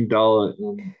Dame Dolla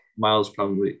and Miles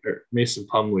Plumlee or Mason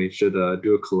Plumlee should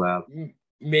do a collab.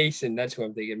 Mason, that's what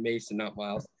I'm thinking. Mason, not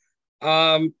Miles.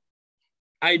 Um,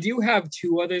 I do have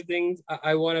two other things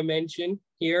I want to mention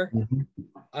here.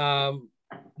 Um,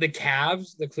 the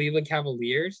Cavs, the Cleveland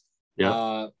Cavaliers,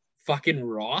 Yeah. fucking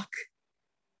rock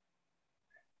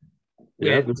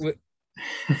Yeah.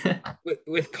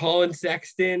 with Colin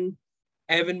Sexton,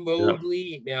 Evan Yeah.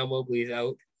 Mobley. Now Mobley's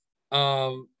out.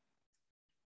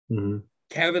 Mhm.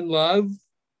 Kevin Love.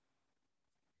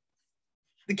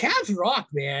 The Cavs rock,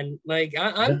 man. Like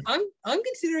I'm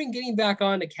considering getting back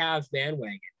on the Cavs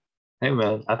bandwagon. Hey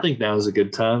man, I think now is a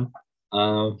good time.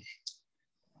 Um,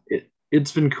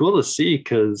 it's been cool to see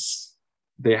because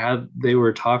they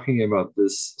were talking about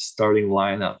this starting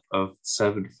lineup of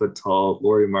 7 foot tall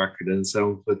Laurie Marketing,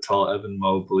 7 foot tall Evan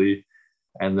Mobley,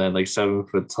 and then like 7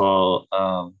 foot tall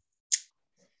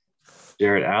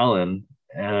Jarrett Allen,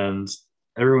 and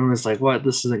everyone was like, "What?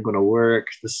 This isn't going to work.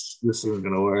 This isn't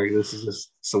going to work. This is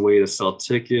just a way to sell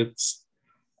tickets."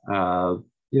 Uh,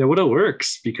 but it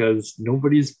works because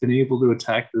nobody's been able to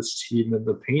attack this team in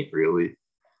the paint really.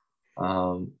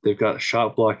 They've got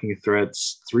shot blocking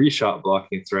threats, 3 shot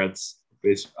blocking threats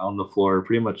based on the floor,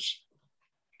 pretty much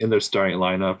in their starting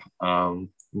lineup.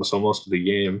 So most of the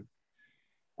game,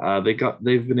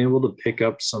 they've been able to pick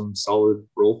up some solid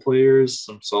role players,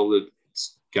 some solid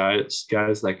guys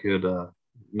that could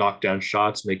knock down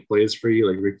shots, make plays for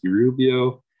you, like Ricky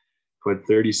Rubio, who had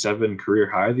 37 career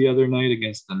high the other night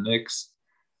against the Knicks.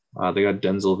 They got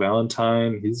Denzel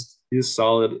Valentine. He's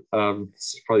solid.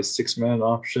 Probably 6-man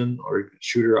option or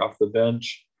shooter off the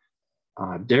bench.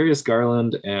 Darius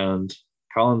Garland and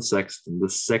Colin Sexton, the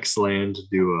Sexland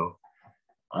duo.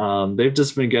 They've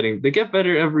just been they get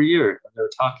better every year. They're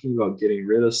talking about getting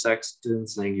rid of Sexton,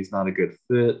 saying he's not a good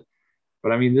fit.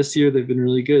 But I mean, this year they've been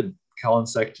really good. Colin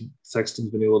Sexton's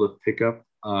been able to pick up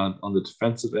on the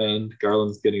defensive end.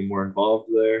 Garland's getting more involved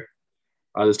there.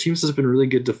 This team has been really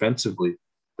good defensively.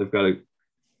 They've got a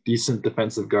decent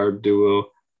defensive guard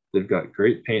duo. They've got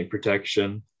great paint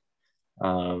protection.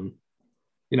 And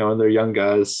they're young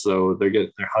guys, so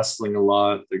they're hustling a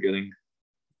lot. They're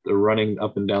running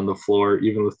up and down the floor,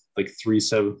 even with like 3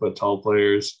 7-foot tall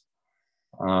players.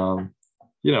 I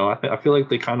feel like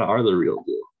they kind of are the real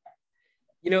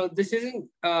deal. This isn't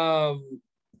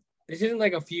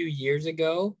like a few years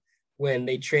ago when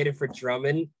they traded for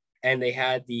Drummond and they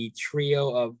had the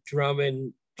trio of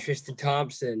Drummond, Tristan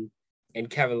Thompson, and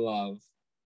Kevin Love.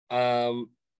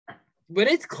 But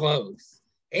it's close.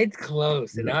 It's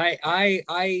close. And I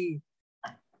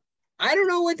don't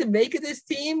know what to make of this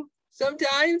team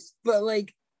sometimes, but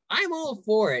like I'm all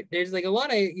for it. There's like a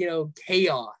lot of,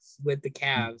 chaos with the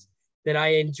Cavs that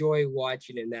I enjoy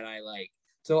watching and that I like.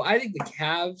 So I think the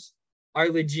Cavs are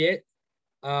legit.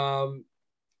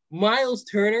 Miles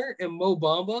Turner and Mo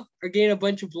Bamba are getting a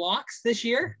bunch of blocks this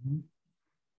year.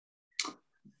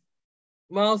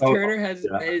 Miles Turner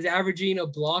is averaging a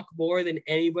block more than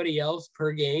anybody else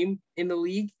per game in the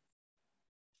league.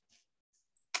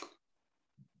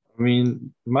 I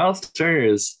mean, Miles Turner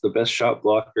is the best shot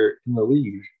blocker in the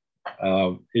league.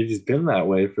 He's been that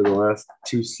way for the last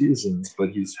 2 seasons, but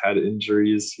he's had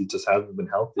injuries. He just hasn't been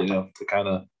healthy enough to kind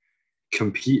of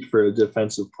compete for a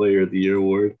Defensive Player of the Year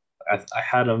award. I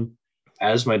had him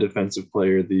as my Defensive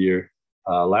Player of the Year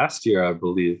last year, I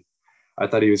believe. I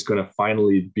thought he was going to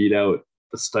finally beat out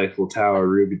the Stifle Tower,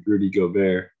 Rudy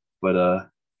Gobert, but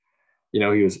he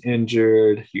was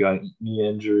injured. He got a knee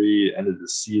injury, ended the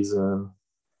season.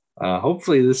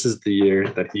 Hopefully, this is the year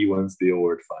that he wins the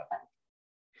award finally.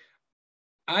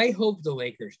 I hope the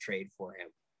Lakers trade for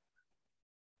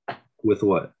him. With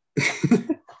what?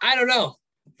 I don't know.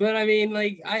 But I mean,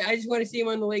 like, I just want to see him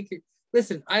on the Lakers.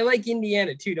 Listen, I like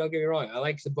Indiana too. Don't get me wrong. I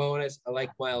like Sabonis. I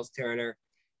like Miles Turner.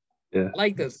 Yeah. I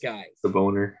like those guys. The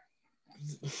boner.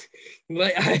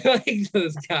 Like, I like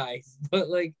those guys. But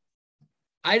like,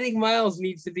 I think Miles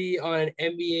needs to be on an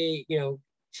NBA,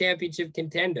 championship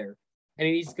contender. And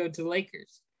he needs to go to the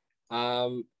Lakers.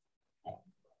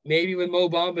 Maybe with Mo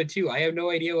Bamba too. I have no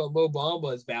idea what Mo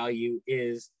Bamba's value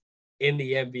is in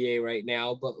the NBA right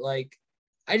now, but like,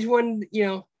 I just want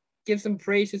to, give some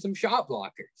praise to some shot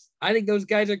blockers. I think those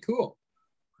guys are cool.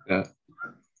 Yeah,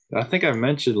 I think I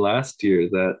mentioned last year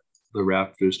that the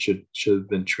Raptors should have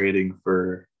been trading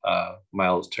for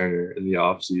Miles Turner in the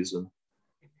offseason.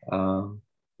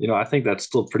 I think that's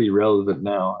still pretty relevant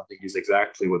now. I think he's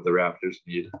exactly what the Raptors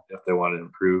need if they want to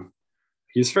improve.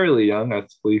 He's fairly young. I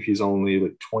believe he's only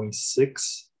like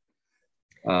 26.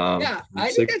 Yeah, I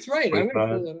think that's right. 25. I'm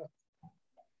going to pull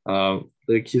that up.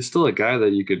 Like he's still a guy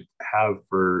that you could have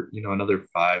for another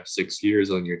 5-6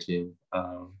 years on your team.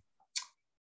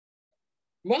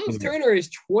 Miles Turner is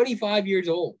 25 years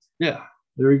old. Yeah,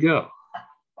 there we go.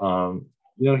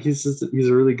 He's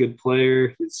a really good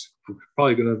player. He's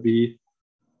probably going to be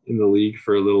in the league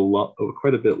for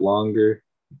quite a bit longer.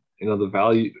 The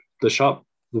value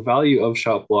of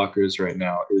shot blockers right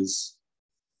now is,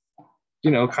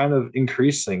 kind of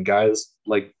increasing. Guys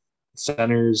like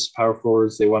centers, power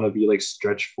forwards, they want to be like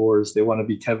stretch fours. They want to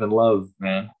be Kevin Love,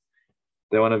 man.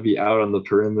 They want to be out on the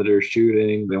perimeter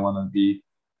shooting. They want to be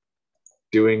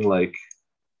they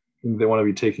want to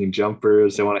be taking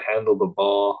jumpers. They want to handle the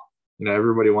ball.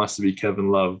 Everybody wants to be Kevin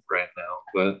Love right now,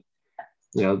 but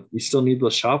you still need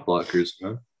those shot blockers,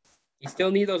 man. You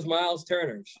still need those Miles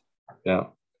Turners. Yeah.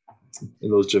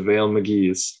 And those JaVale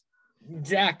McGee's.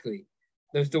 Exactly.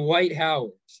 Those Dwight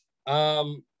Howards.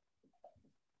 Do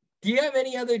you have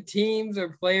any other teams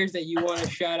or players that you want to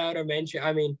shout out or mention?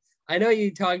 I mean, I know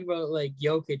you talked about like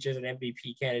Jokic as an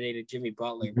MVP candidate and Jimmy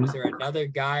Butler. Mm-hmm. Is there another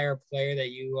guy or player that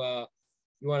you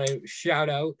want to shout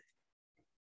out?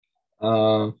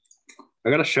 I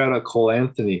got to shout out Cole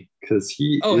Anthony because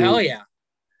hell yeah.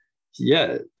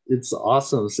 Yeah, it's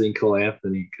awesome seeing Cole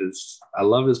Anthony because I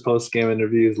love his post-game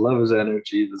interviews, love his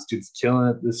energy. This dude's killing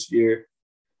it this year.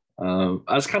 I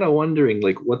was kind of wondering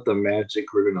like what the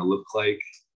Magic were going to look like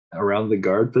around the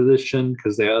guard position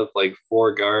because they have like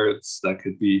 4 guards that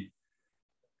could be,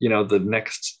 the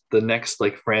next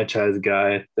like franchise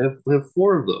guy. They have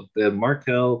 4 of them. They have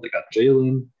Markel, they got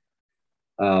Jalen,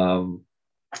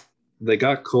 they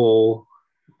got Cole,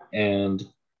 and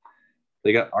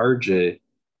they got RJ.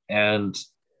 And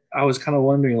I was kind of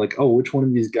wondering like, which one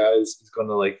of these guys is going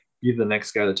to like be the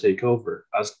next guy to take over?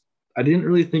 I didn't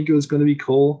really think it was going to be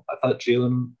Cole. I thought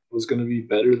Jalen was going to be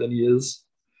better than he is.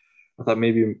 I thought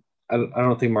maybe I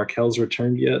don't think Markel's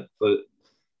returned yet, but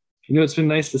it's been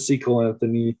nice to see Cole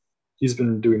Anthony. He's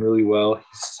been doing really well.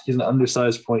 He's an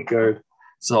undersized point guard.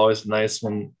 It's always nice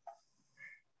when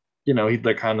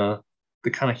they're kind of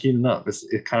heating up.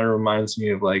 It kind of reminds me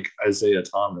of like Isaiah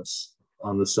Thomas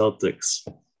on the Celtics.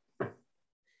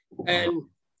 And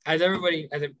at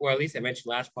least I mentioned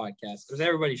last podcast, as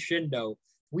everybody should know,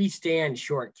 we stand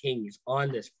short Kings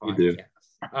on this podcast.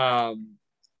 I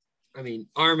mean,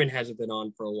 Armin hasn't been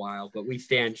on for a while, but we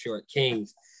stand short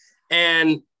Kings.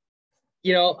 And,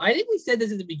 I think we said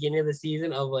this at the beginning of the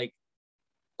season of like,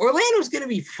 Orlando's going to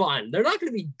be fun. They're not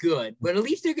going to be good, but at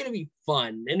least they're going to be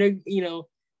fun. And,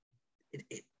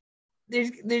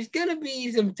 there's going to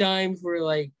be some times where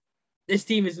like this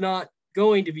team is not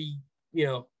going to be,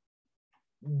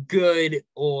 good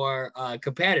or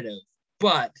competitive,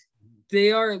 but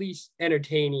they are at least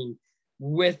entertaining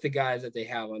with the guys that they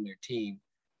have on their team.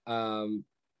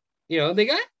 They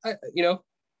got,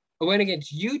 a win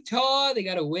against Utah. They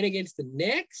got a win against the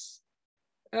Knicks.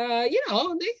 They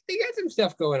got some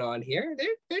stuff going on here.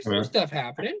 There's some stuff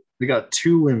happening. They got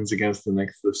 2 wins against the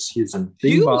Knicks this season.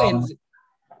 2 wins.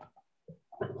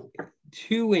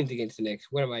 2 wins against the Knicks.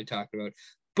 What am I talking about?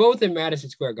 Both in Madison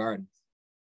Square Garden.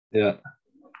 Yeah.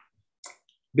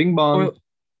 Bing bong.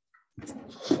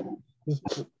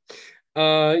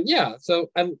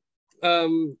 So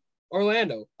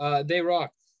Orlando, they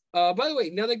rock. By the way,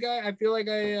 another guy I feel like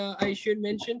I should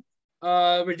mention,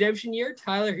 redemption year,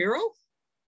 Tyler Hero.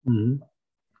 Mm-hmm.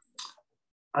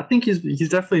 I think he's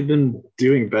definitely been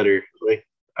doing better. Like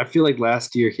I feel like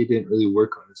last year he didn't really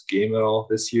work on his game at all.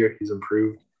 This year he's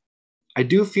improved. I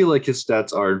do feel like his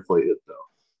stats are inflated though.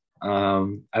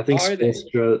 I think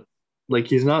Spoelstra, like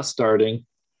he's not starting,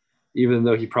 even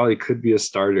though he probably could be a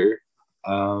starter.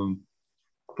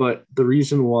 But the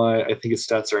reason why I think his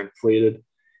stats are inflated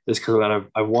is because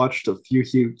I've watched a few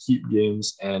Heat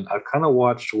games and I've kind of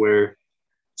watched where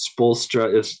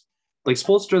Spoelstra is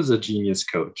a genius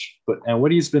coach, and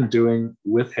what he's been doing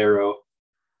with Harrow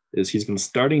is he's been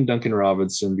starting Duncan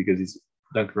Robinson because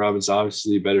Duncan Robinson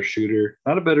obviously a better shooter,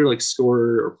 not a better like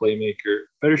scorer or playmaker,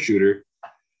 better shooter,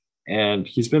 and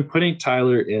he's been putting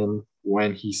Tyler in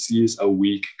when he sees a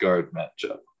weak guard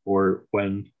matchup or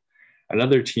when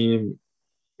another team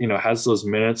has those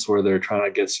minutes where they're trying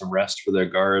to get some rest for their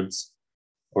guards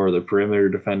or the perimeter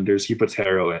defenders. He puts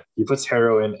Harrow in. He puts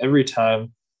Harrow in every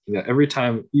time. Every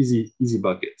time, easy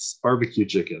buckets, barbecue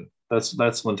chicken.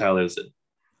 That's when Tyler's in.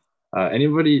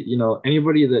 Anybody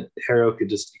that Harrow could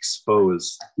just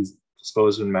expose, he's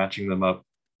exposed when matching them up.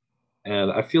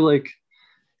 And I feel like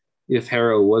if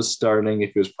Harrow was starting,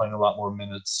 if he was playing a lot more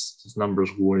minutes, his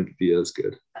numbers wouldn't be as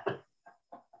good.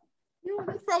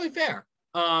 That's probably fair.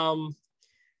 I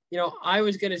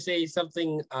was gonna say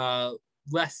something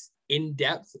less in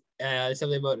depth,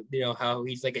 something about how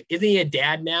he's like, isn't he a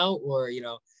dad now, or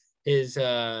he's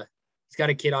got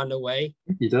a kid on the way?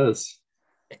 He does.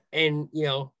 And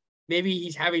maybe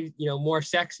he's having, more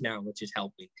sex now, which is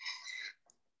helping.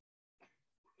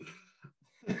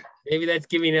 Maybe that's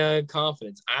giving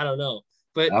confidence. I don't know.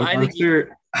 But I'm sure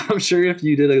if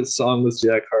you did a song with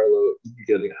Jack Harlow,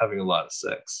 you'd be having a lot of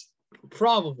sex.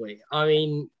 Probably. I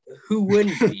mean, who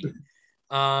wouldn't be?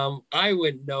 I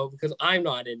wouldn't know because I'm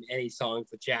not in any songs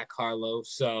with Jack Harlow,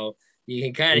 so you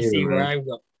can kind of see where I'm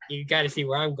going. You got to see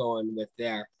where I'm going with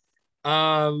there.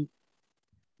 Tyler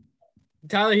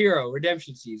Hero,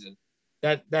 redemption season.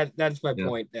 That's my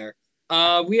point there.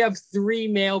 We have 3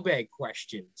 mailbag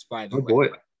questions, by the way. Oh boy.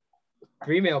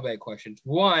 3 mailbag questions.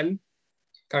 One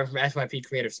coming from SYP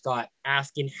creator Scott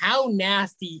asking, how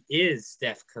nasty is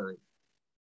Steph Curry?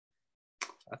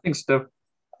 I think Steph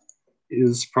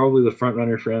is probably the front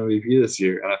runner for MVP this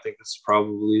year, and I think this is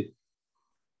probably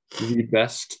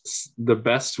the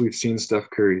best we've seen Steph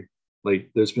Curry. Like,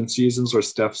 there's been seasons where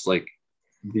Steph's like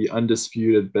the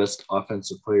undisputed best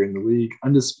offensive player in the league,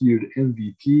 undisputed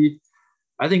MVP.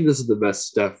 I think this is the best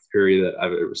Steph Curry that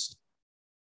I've ever seen.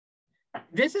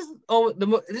 This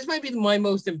might be my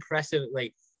most impressive,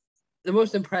 like the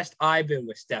most impressed I've been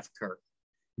with Steph Curry,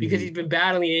 because he's been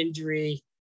battling injury,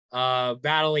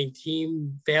 battling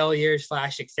team failures /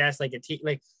 success. Like it's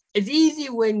easy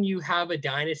when you have a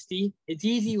dynasty. It's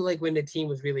easy like when the team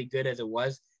was really good as it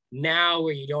was. Now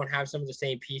where you don't have some of the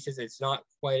same pieces, it's not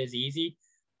quite as easy.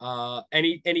 And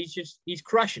he's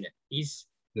crushing it. He's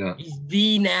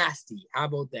the nasty. How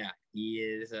about that? He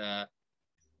is the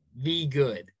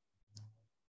good.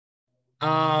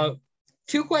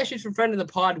 2 questions from friend of the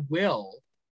pod, Will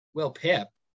Pip.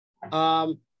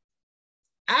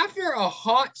 After a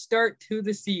hot start to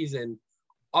the season,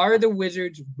 are the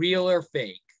Wizards real or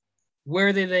fake?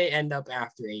 Where did they end up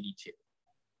after 82?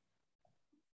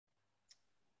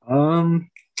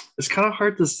 It's kind of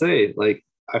hard to say. Like,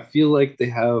 I feel like they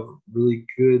have really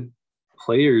good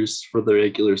players for the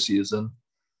regular season.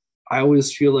 I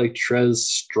always feel like Trez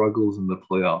struggles in the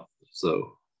playoff.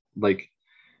 So, like,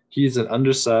 he's an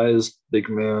undersized big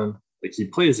man. Like, he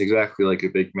plays exactly like a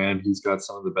big man. He's got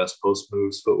some of the best post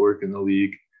moves footwork in the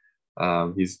league.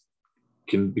 He's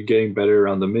can be getting better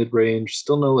around the mid range.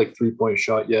 Still no like 3-point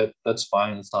shot yet. That's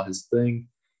fine. It's not his thing.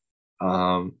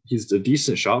 He's a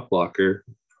decent shot blocker.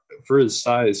 For his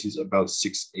size, he's about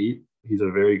 6'8". He's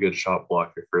a very good shot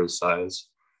blocker for his size.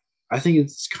 I think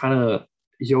it's kind of,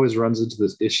 he always runs into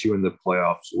this issue in the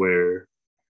playoffs where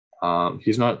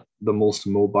he's not the most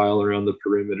mobile around the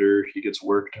perimeter. He gets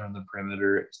worked around the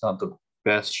perimeter. It's not the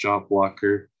best shot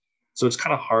blocker. So it's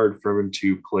kind of hard for him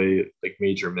to play like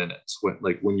major minutes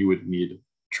when you would need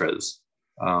Trez.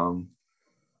 I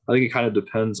think it kind of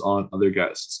depends on other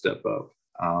guys to step up.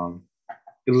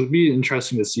 It would be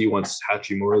interesting to see once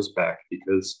Hachimura's back,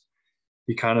 because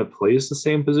he kind of plays the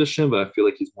same position, but I feel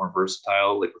like he's more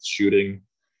versatile, like with shooting.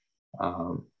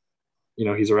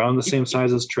 He's around the same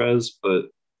size as Trez, but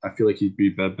I feel like he'd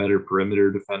be a better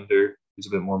perimeter defender. He's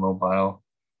a bit more mobile.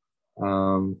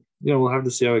 We'll have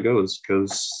to see how it goes,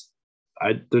 because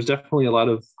there's definitely a lot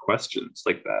of questions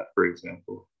like that, for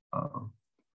example.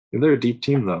 They're a deep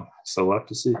team, though, so we'll have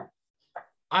to see.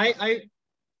 I'm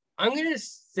going to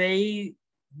say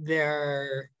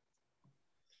they're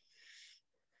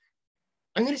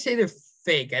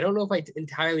fake. I don't know if I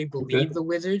entirely believe the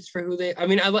Wizards for who they. I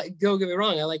mean, don't get me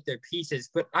wrong, I like their pieces,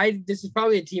 but this is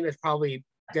probably a team that's probably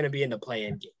going to be in the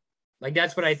play-in game. Like,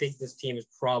 that's what I think this team is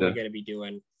probably going to be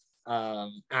doing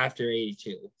after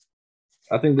 82.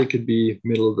 I think they could be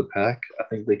middle of the pack. I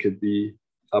think they could be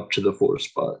up to the 4th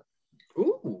spot.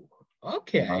 Ooh,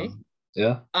 okay.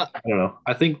 I don't know.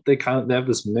 I think they have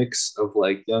this mix of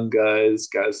like young guys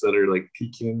that are like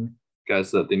peaking,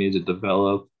 guys that they need to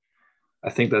develop. I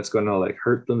think that's going to like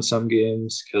hurt them some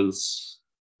games, because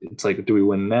it's like, do we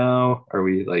win now? Are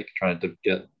we like trying to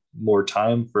get more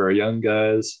time for our young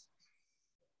guys?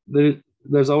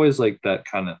 There's always like that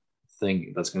kind of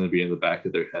thing that's going to be in the back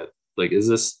of their head. Like, is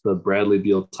this the Bradley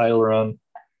Beal title run?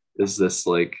 Is this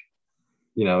like,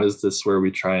 is this where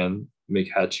we try and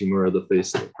make Hachimura the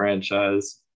face of the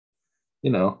franchise?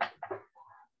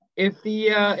 If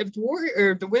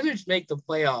the Wizards make the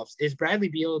playoffs, is Bradley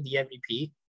Beal the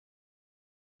MVP?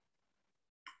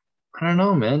 I don't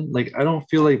know, man. Like, I don't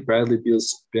feel like Bradley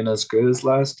Beal's been as good as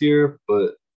last year,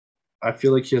 but I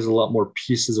feel like he has a lot more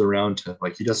pieces around him.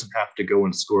 Like, he doesn't have to go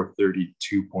and score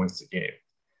 32 points a game.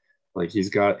 Like, he's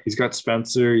got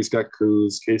Spencer, he's got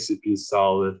Kuz, KCP's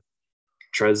solid.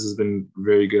 Trez has been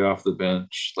very good off the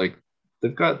bench. Like,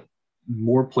 they've got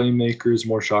more playmakers,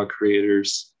 more shot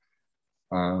creators.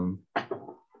 I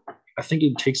think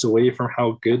it takes away from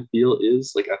how good Beal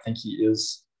is. Like, I think he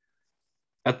is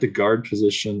at the guard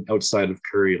position outside of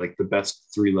Curry, like the best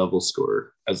 3-level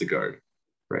scorer as a guard.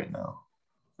 right now.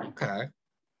 Okay.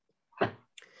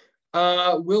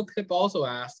 Will Pip also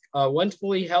asked, once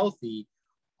fully healthy,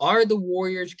 are the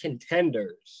Warriors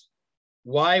contenders?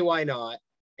 Why not?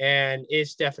 And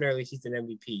is Steph an early season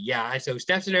MVP? Yeah, so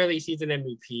Steph's an early season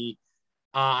MVP.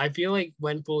 I feel like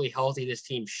when fully healthy, this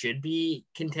team should be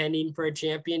contending for a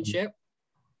championship.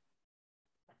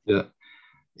 Yeah.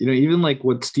 Even like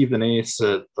what Stephen A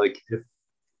said, like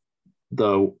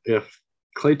if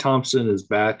Klay Thompson is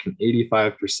back in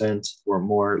 85% or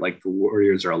more, like the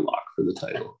Warriors are a lock for the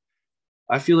title.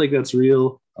 I feel like that's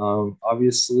real.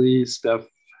 Obviously, Steph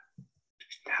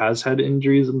has had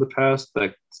injuries in the past.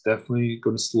 That's definitely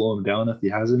going to slow him down if he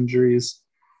has injuries.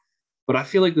 But I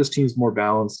feel like this team's more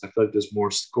balanced. I feel like there's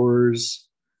more scorers.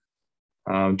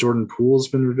 Jordan Poole's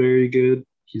been very good.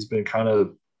 He's been kind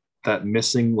of that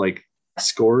missing like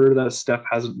scorer that Steph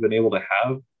hasn't been able to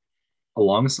have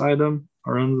alongside him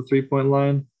around the 3-point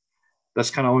line. That's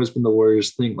kind of always been the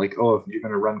Warriors thing. Like, oh, if you're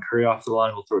going to run Curry off the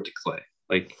line, we'll throw it to Klay.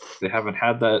 Like, they haven't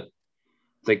had that.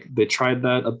 Like, they tried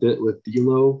that a bit with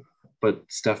D'Lo, but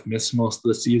Steph missed most of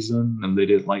the season, and they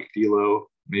didn't like D'Lo.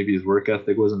 Maybe his work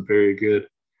ethic wasn't very good,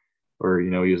 or, he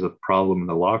was a problem in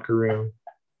the locker room.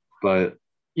 But,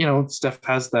 Steph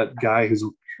has that guy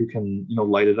who can,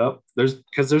 light it up. There's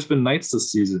been nights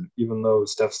this season, even though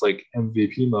Steph's like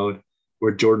MVP mode,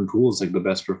 where Jordan Poole is like the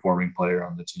best performing player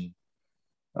on the team.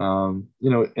 And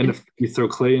if you throw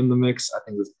Klay in the mix, I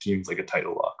think this team's like a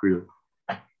title lock, really.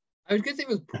 I was gonna say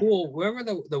with Poole,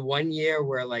 remember the 1 year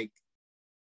where like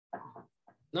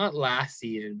not last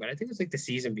season, but I think it was like the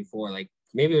season before, like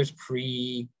maybe it was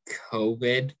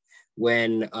pre-COVID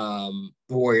when the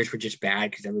Warriors were just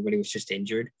bad because everybody was just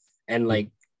injured. And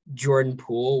like Jordan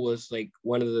Poole was like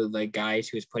one of the like guys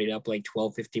who was putting up like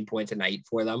 12, 15 points a night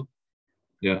for them.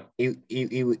 Yeah. He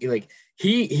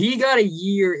got a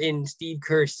year in Steve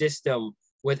Kerr's system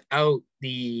without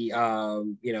the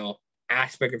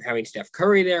aspect of having Steph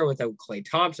Curry there, without Klay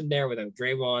Thompson there, without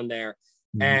Draymond there.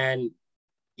 Mm-hmm. And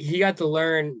he got to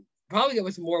learn, probably it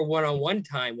was more one-on-one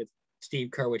time with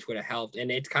Steve Kerr, which would have helped. And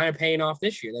it's kind of paying off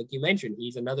this year. Like you mentioned,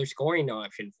 he's another scoring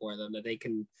option for them that they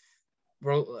can,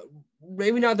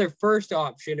 maybe not their first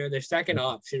option or their second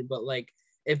option, but like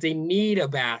if they need a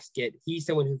basket, he's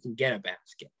someone who can get a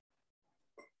basket.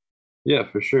 Yeah,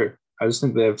 for sure. I just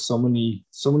think they have so many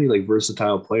like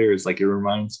versatile players. Like it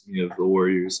reminds me of the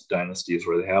Warriors dynasties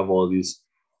where they have all of these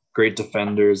great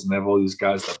defenders and they have all these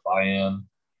guys that buy in.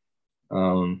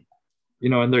 And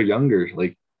they're younger,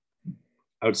 like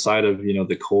outside of,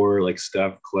 the core, like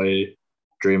Steph, Klay,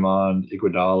 Draymond,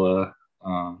 Iguodala,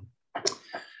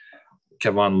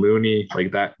 Kevon Looney,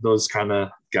 like that, those kind of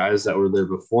guys that were there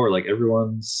before, like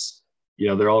everyone's,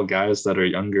 they're all guys that are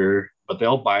younger, but they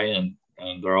all buy in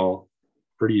and they're all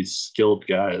pretty skilled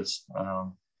guys.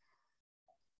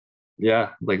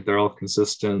 Like they're all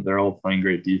consistent. They're all playing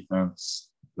great defense,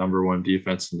 number one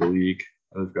defense in the league.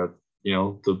 They've got,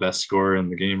 the best scorer in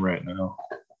the game right now.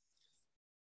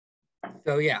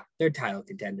 So yeah, they're title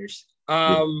contenders.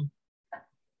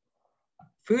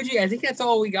 Fuji, I think that's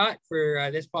all we got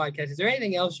for this podcast. Is there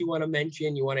anything else you want to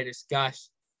mention, you want to discuss?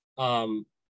 Crypto.com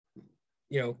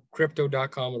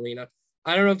arena.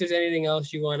 I don't know if there's anything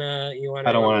else you wanna.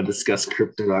 I don't want to discuss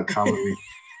crypto.com arena.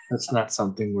 That's not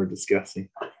something we're discussing.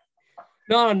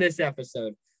 Not on this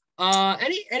episode.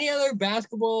 Any other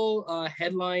basketball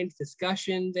headlines,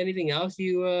 discussions, anything else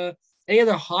any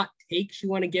other hot takes you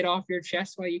want to get off your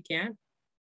chest while you can?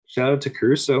 Shout out to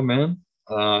Caruso, man.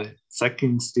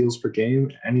 Second steals per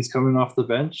game, and he's coming off the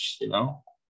bench.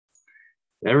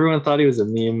 Everyone thought he was a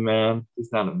meme, man.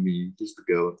 He's not a meme. He's the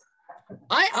GOAT.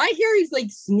 I hear he's like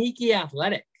sneaky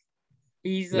athletic.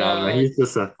 He's he's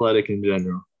just athletic in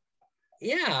general.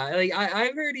 Yeah, like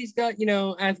I've heard he's got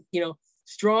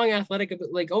strong athletic,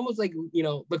 but like almost like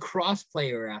lacrosse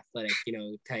player athletic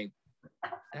type.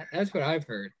 That's what I've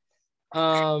heard.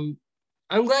 I'm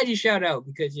glad you shout out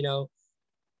because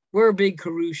we're big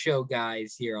Caruso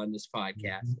guys here on this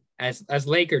podcast. As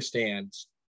Lakers fans,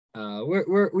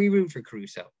 we root for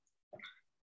Caruso.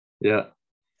 Yeah.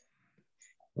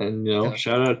 And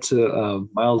shout out to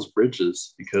Miles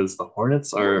Bridges because the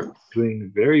Hornets are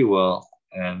doing very well.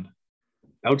 And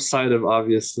outside of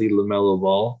obviously LaMelo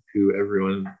Ball, who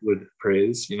everyone would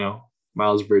praise,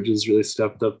 Miles Bridges really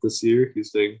stepped up this year.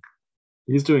 He's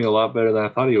doing a lot better than I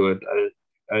thought he would.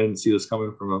 I didn't see this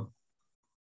coming from him.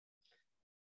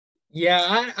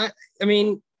 Yeah, I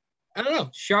mean, I don't know.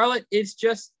 Charlotte is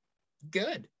just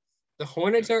good. The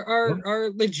Hornets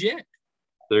are legit.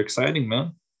 They're exciting,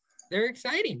 man. They're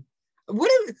exciting.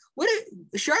 What if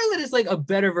Charlotte is like a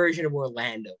better version of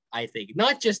Orlando, I think.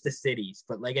 Not just the cities,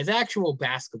 but like as actual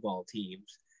basketball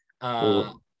teams.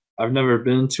 I've never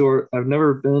been to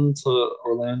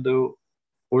Orlando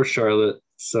or Charlotte,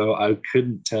 so I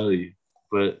couldn't tell you.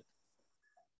 But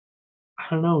I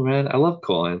don't know, man. I love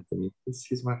Cole Anthony.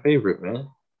 He's my favorite, man.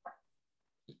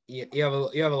 You have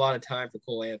a lot of time for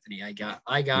Cole Anthony. I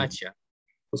got you.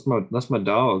 That's my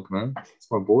dog, man.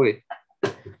 It's my boy.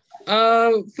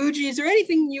 Fuji, is there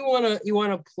anything you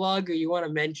wanna plug or you wanna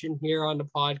mention here on the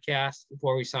podcast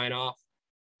before we sign off?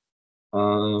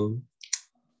 Um,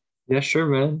 yeah, sure,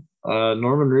 man.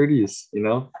 Norman Rudy's,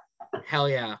 Hell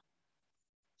yeah.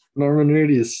 Norman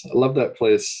Rudy's. I love that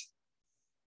place.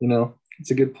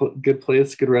 It's a good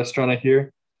place, good restaurant. I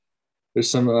hear there's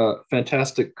some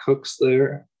fantastic cooks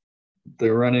there.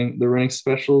 They're running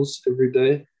specials every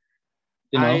day.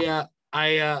 You know.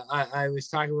 I was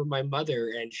talking with my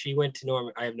mother and she went to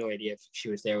Norman. I have no idea if she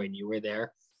was there when you were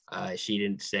there. She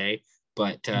didn't say,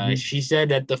 but Mhm. she said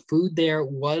that the food there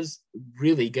was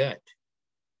really good.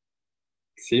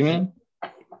 See, man.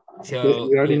 So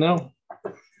We already know.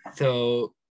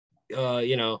 so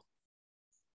you know,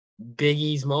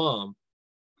 Biggie's mom,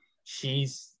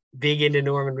 she's big into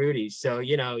Norman Rudy. So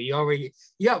you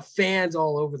got fans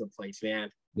all over the place, man.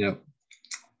 Yep.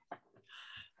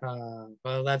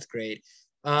 Well, that's great.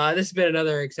 This has been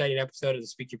another exciting episode of the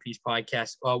Speak Your Piece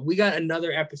podcast. We got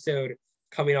another episode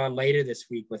coming on later this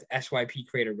week with SYP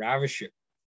creator Ravisher.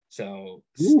 So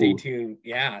stay tuned.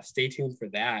 Yeah, stay tuned for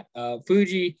that.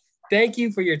 Fuji, thank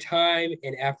you for your time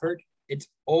and effort. It's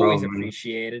always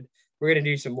appreciated. We're gonna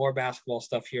do some more basketball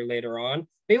stuff here later on.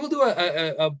 Maybe we'll do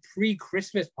a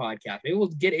pre-Christmas podcast. Maybe we'll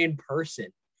get in person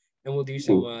and we'll do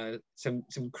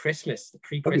some Christmas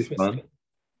pre-Christmas thing.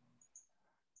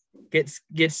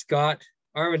 Get Scott.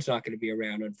 Armin's not going to be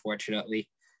around, unfortunately,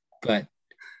 but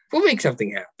we'll make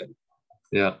something happen.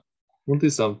 Yeah, we'll do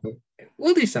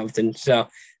something. So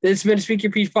this has been a Speak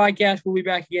Your Piece podcast. We'll be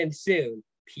back again soon.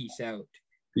 Peace out.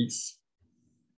 Peace.